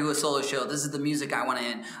I ever do a solo show, this is the music I want to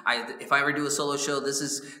end. If I ever do a solo show, this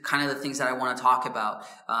is kind of the things that I want to talk about.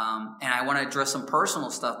 And I want to address some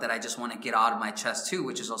personal stuff that I just want to get out of my chest too,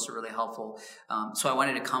 which is also really helpful. So I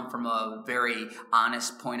wanted to come from a very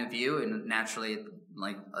honest point of view, and naturally,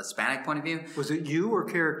 like a Hispanic point of view. Was it you or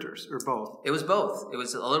characters or both? It was both. It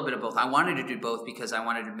was a little bit of both. I wanted to do both because I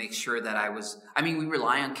wanted to make sure that we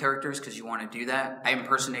rely on characters because you want to do that. I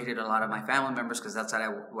impersonated a lot of my family members because that's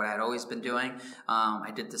what I'd always been doing.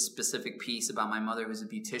 I did this specific piece about my mother who's a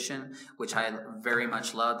beautician, which I very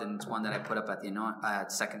much loved, and it's one that I put up at the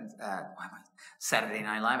Saturday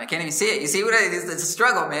Night Live. I can't even see it. You see what it is? It's a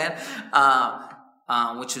struggle, man.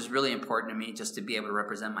 Which was really important to me, just to be able to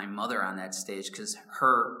represent my mother on that stage, because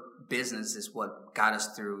her business is what got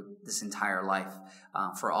us through this entire life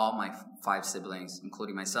for all my 5 siblings,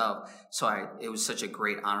 including myself. So it was such a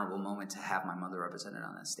great, honorable moment to have my mother represented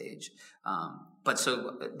on that stage. But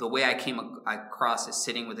so the way I came across is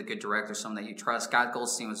sitting with a good director, someone that you trust. Scott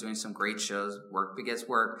Goldstein was doing some great shows. Work begets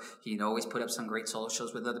work. He'd always put up some great solo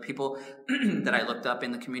shows with other people that I looked up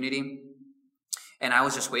in the community. And I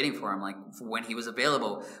was just waiting for him, like for when he was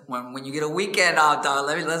available. When you get a weekend off, dog,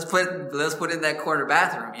 let's put in that corner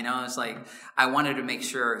bathroom. You know, it's like I wanted to make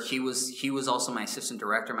sure he was also my assistant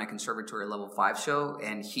director, my conservatory level 5 show,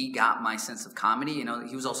 and he got my sense of comedy. You know,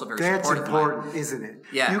 he was also very supportive. That's important, isn't it?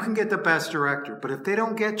 Yeah, you can get the best director, but if they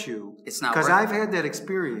don't get you, it's not. Because I've had that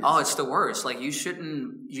experience. Oh, it's the worst. Like you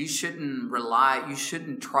shouldn't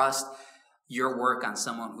trust your work on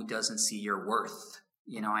someone who doesn't see your worth.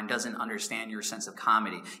 You know, and doesn't understand your sense of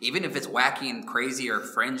comedy. Even if it's wacky and crazy or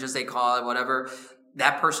fringe, as they call it, whatever,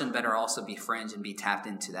 that person better also be fringe and be tapped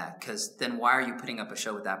into that. Because then why are you putting up a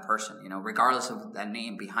show with that person? You know, regardless of that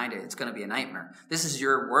name behind it, it's going to be a nightmare. This is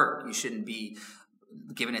your work. You shouldn't be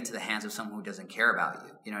giving it to the hands of someone who doesn't care about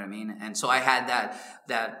you. You know what I mean? And so I had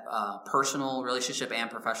that personal relationship and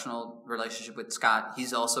professional relationship with Scott.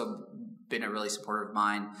 He's also been a really supporter of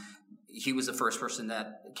mine. He was the first person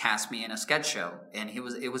that cast me in a sketch show, and it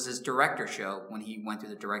was his director show when he went through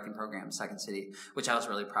the directing program, Second City, which I was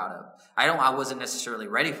really proud of. I wasn't necessarily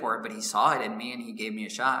ready for it, but he saw it in me and he gave me a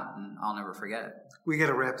shot, and I'll never forget it. We got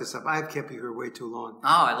to wrap this up. I've kept you here way too long.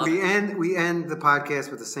 Oh, I love it. We end the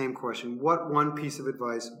podcast with the same question. What one piece of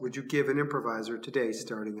advice would you give an improviser today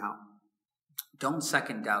starting out? Don't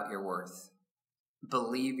second doubt your worth.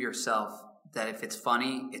 Believe yourself that if it's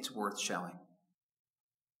funny, it's worth showing.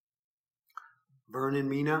 Vernon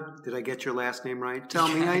Mina, did I get your last name right? Tell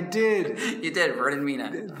me I did. You did, Vernon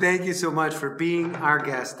Mina. Thank you so much for being our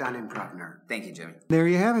guest on Improv Nerd. Thank you, Jimmy. There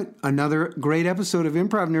you have it. Another great episode of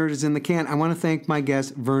Improv Nerd is in the can. I want to thank my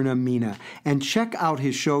guest, Vernon Mina. And check out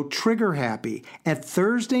his show, Trigger Happy, at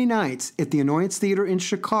Thursday nights at the Annoyance Theater in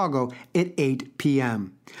Chicago at 8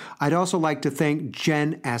 p.m. I'd also like to thank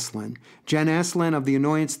Jen Eslin of the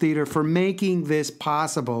Annoyance Theater, for making this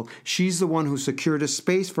possible. She's the one who secured a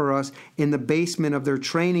space for us in the basement of their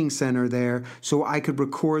training center there so I could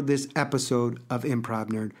record this episode of Improv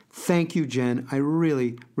Nerd. Thank you, Jen. I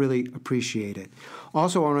really, really appreciate it.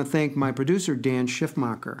 Also, I want to thank my producer, Dan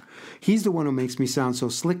Schiffmacher. He's the one who makes me sound so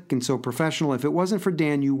slick and so professional. If it wasn't for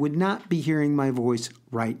Dan, you would not be hearing my voice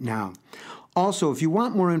right now. Also, if you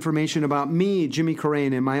want more information about me, Jimmy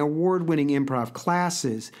Carrane, and my award-winning improv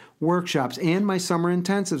classes, workshops, and my summer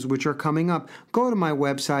intensives, which are coming up, go to my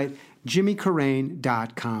website,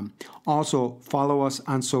 jimmycarrane.com. Also, follow us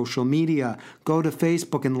on social media. Go to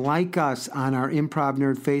Facebook and like us on our Improv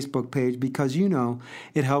Nerd Facebook page because, you know,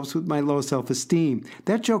 it helps with my low self-esteem.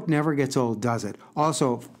 That joke never gets old, does it?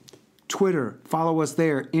 Also, Twitter, follow us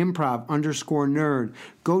there, improv_nerd.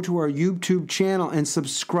 Go to our YouTube channel and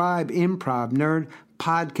subscribe, Improv Nerd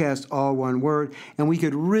Podcast, all one word. And we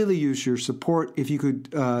could really use your support if you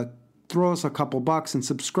could throw us a couple bucks and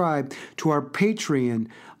subscribe to our Patreon.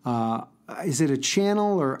 Is it a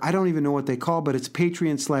channel, or I don't even know what they call, but it's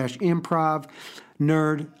Patreon/Improv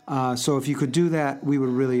Nerd. So if you could do that, we would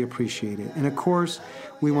really appreciate it. And of course,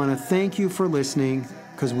 we want to thank you for listening,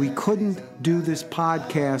 because we couldn't do this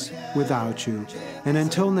podcast without you. And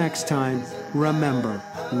until next time, remember,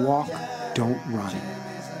 walk, don't run.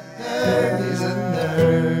 He's a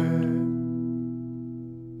nerd.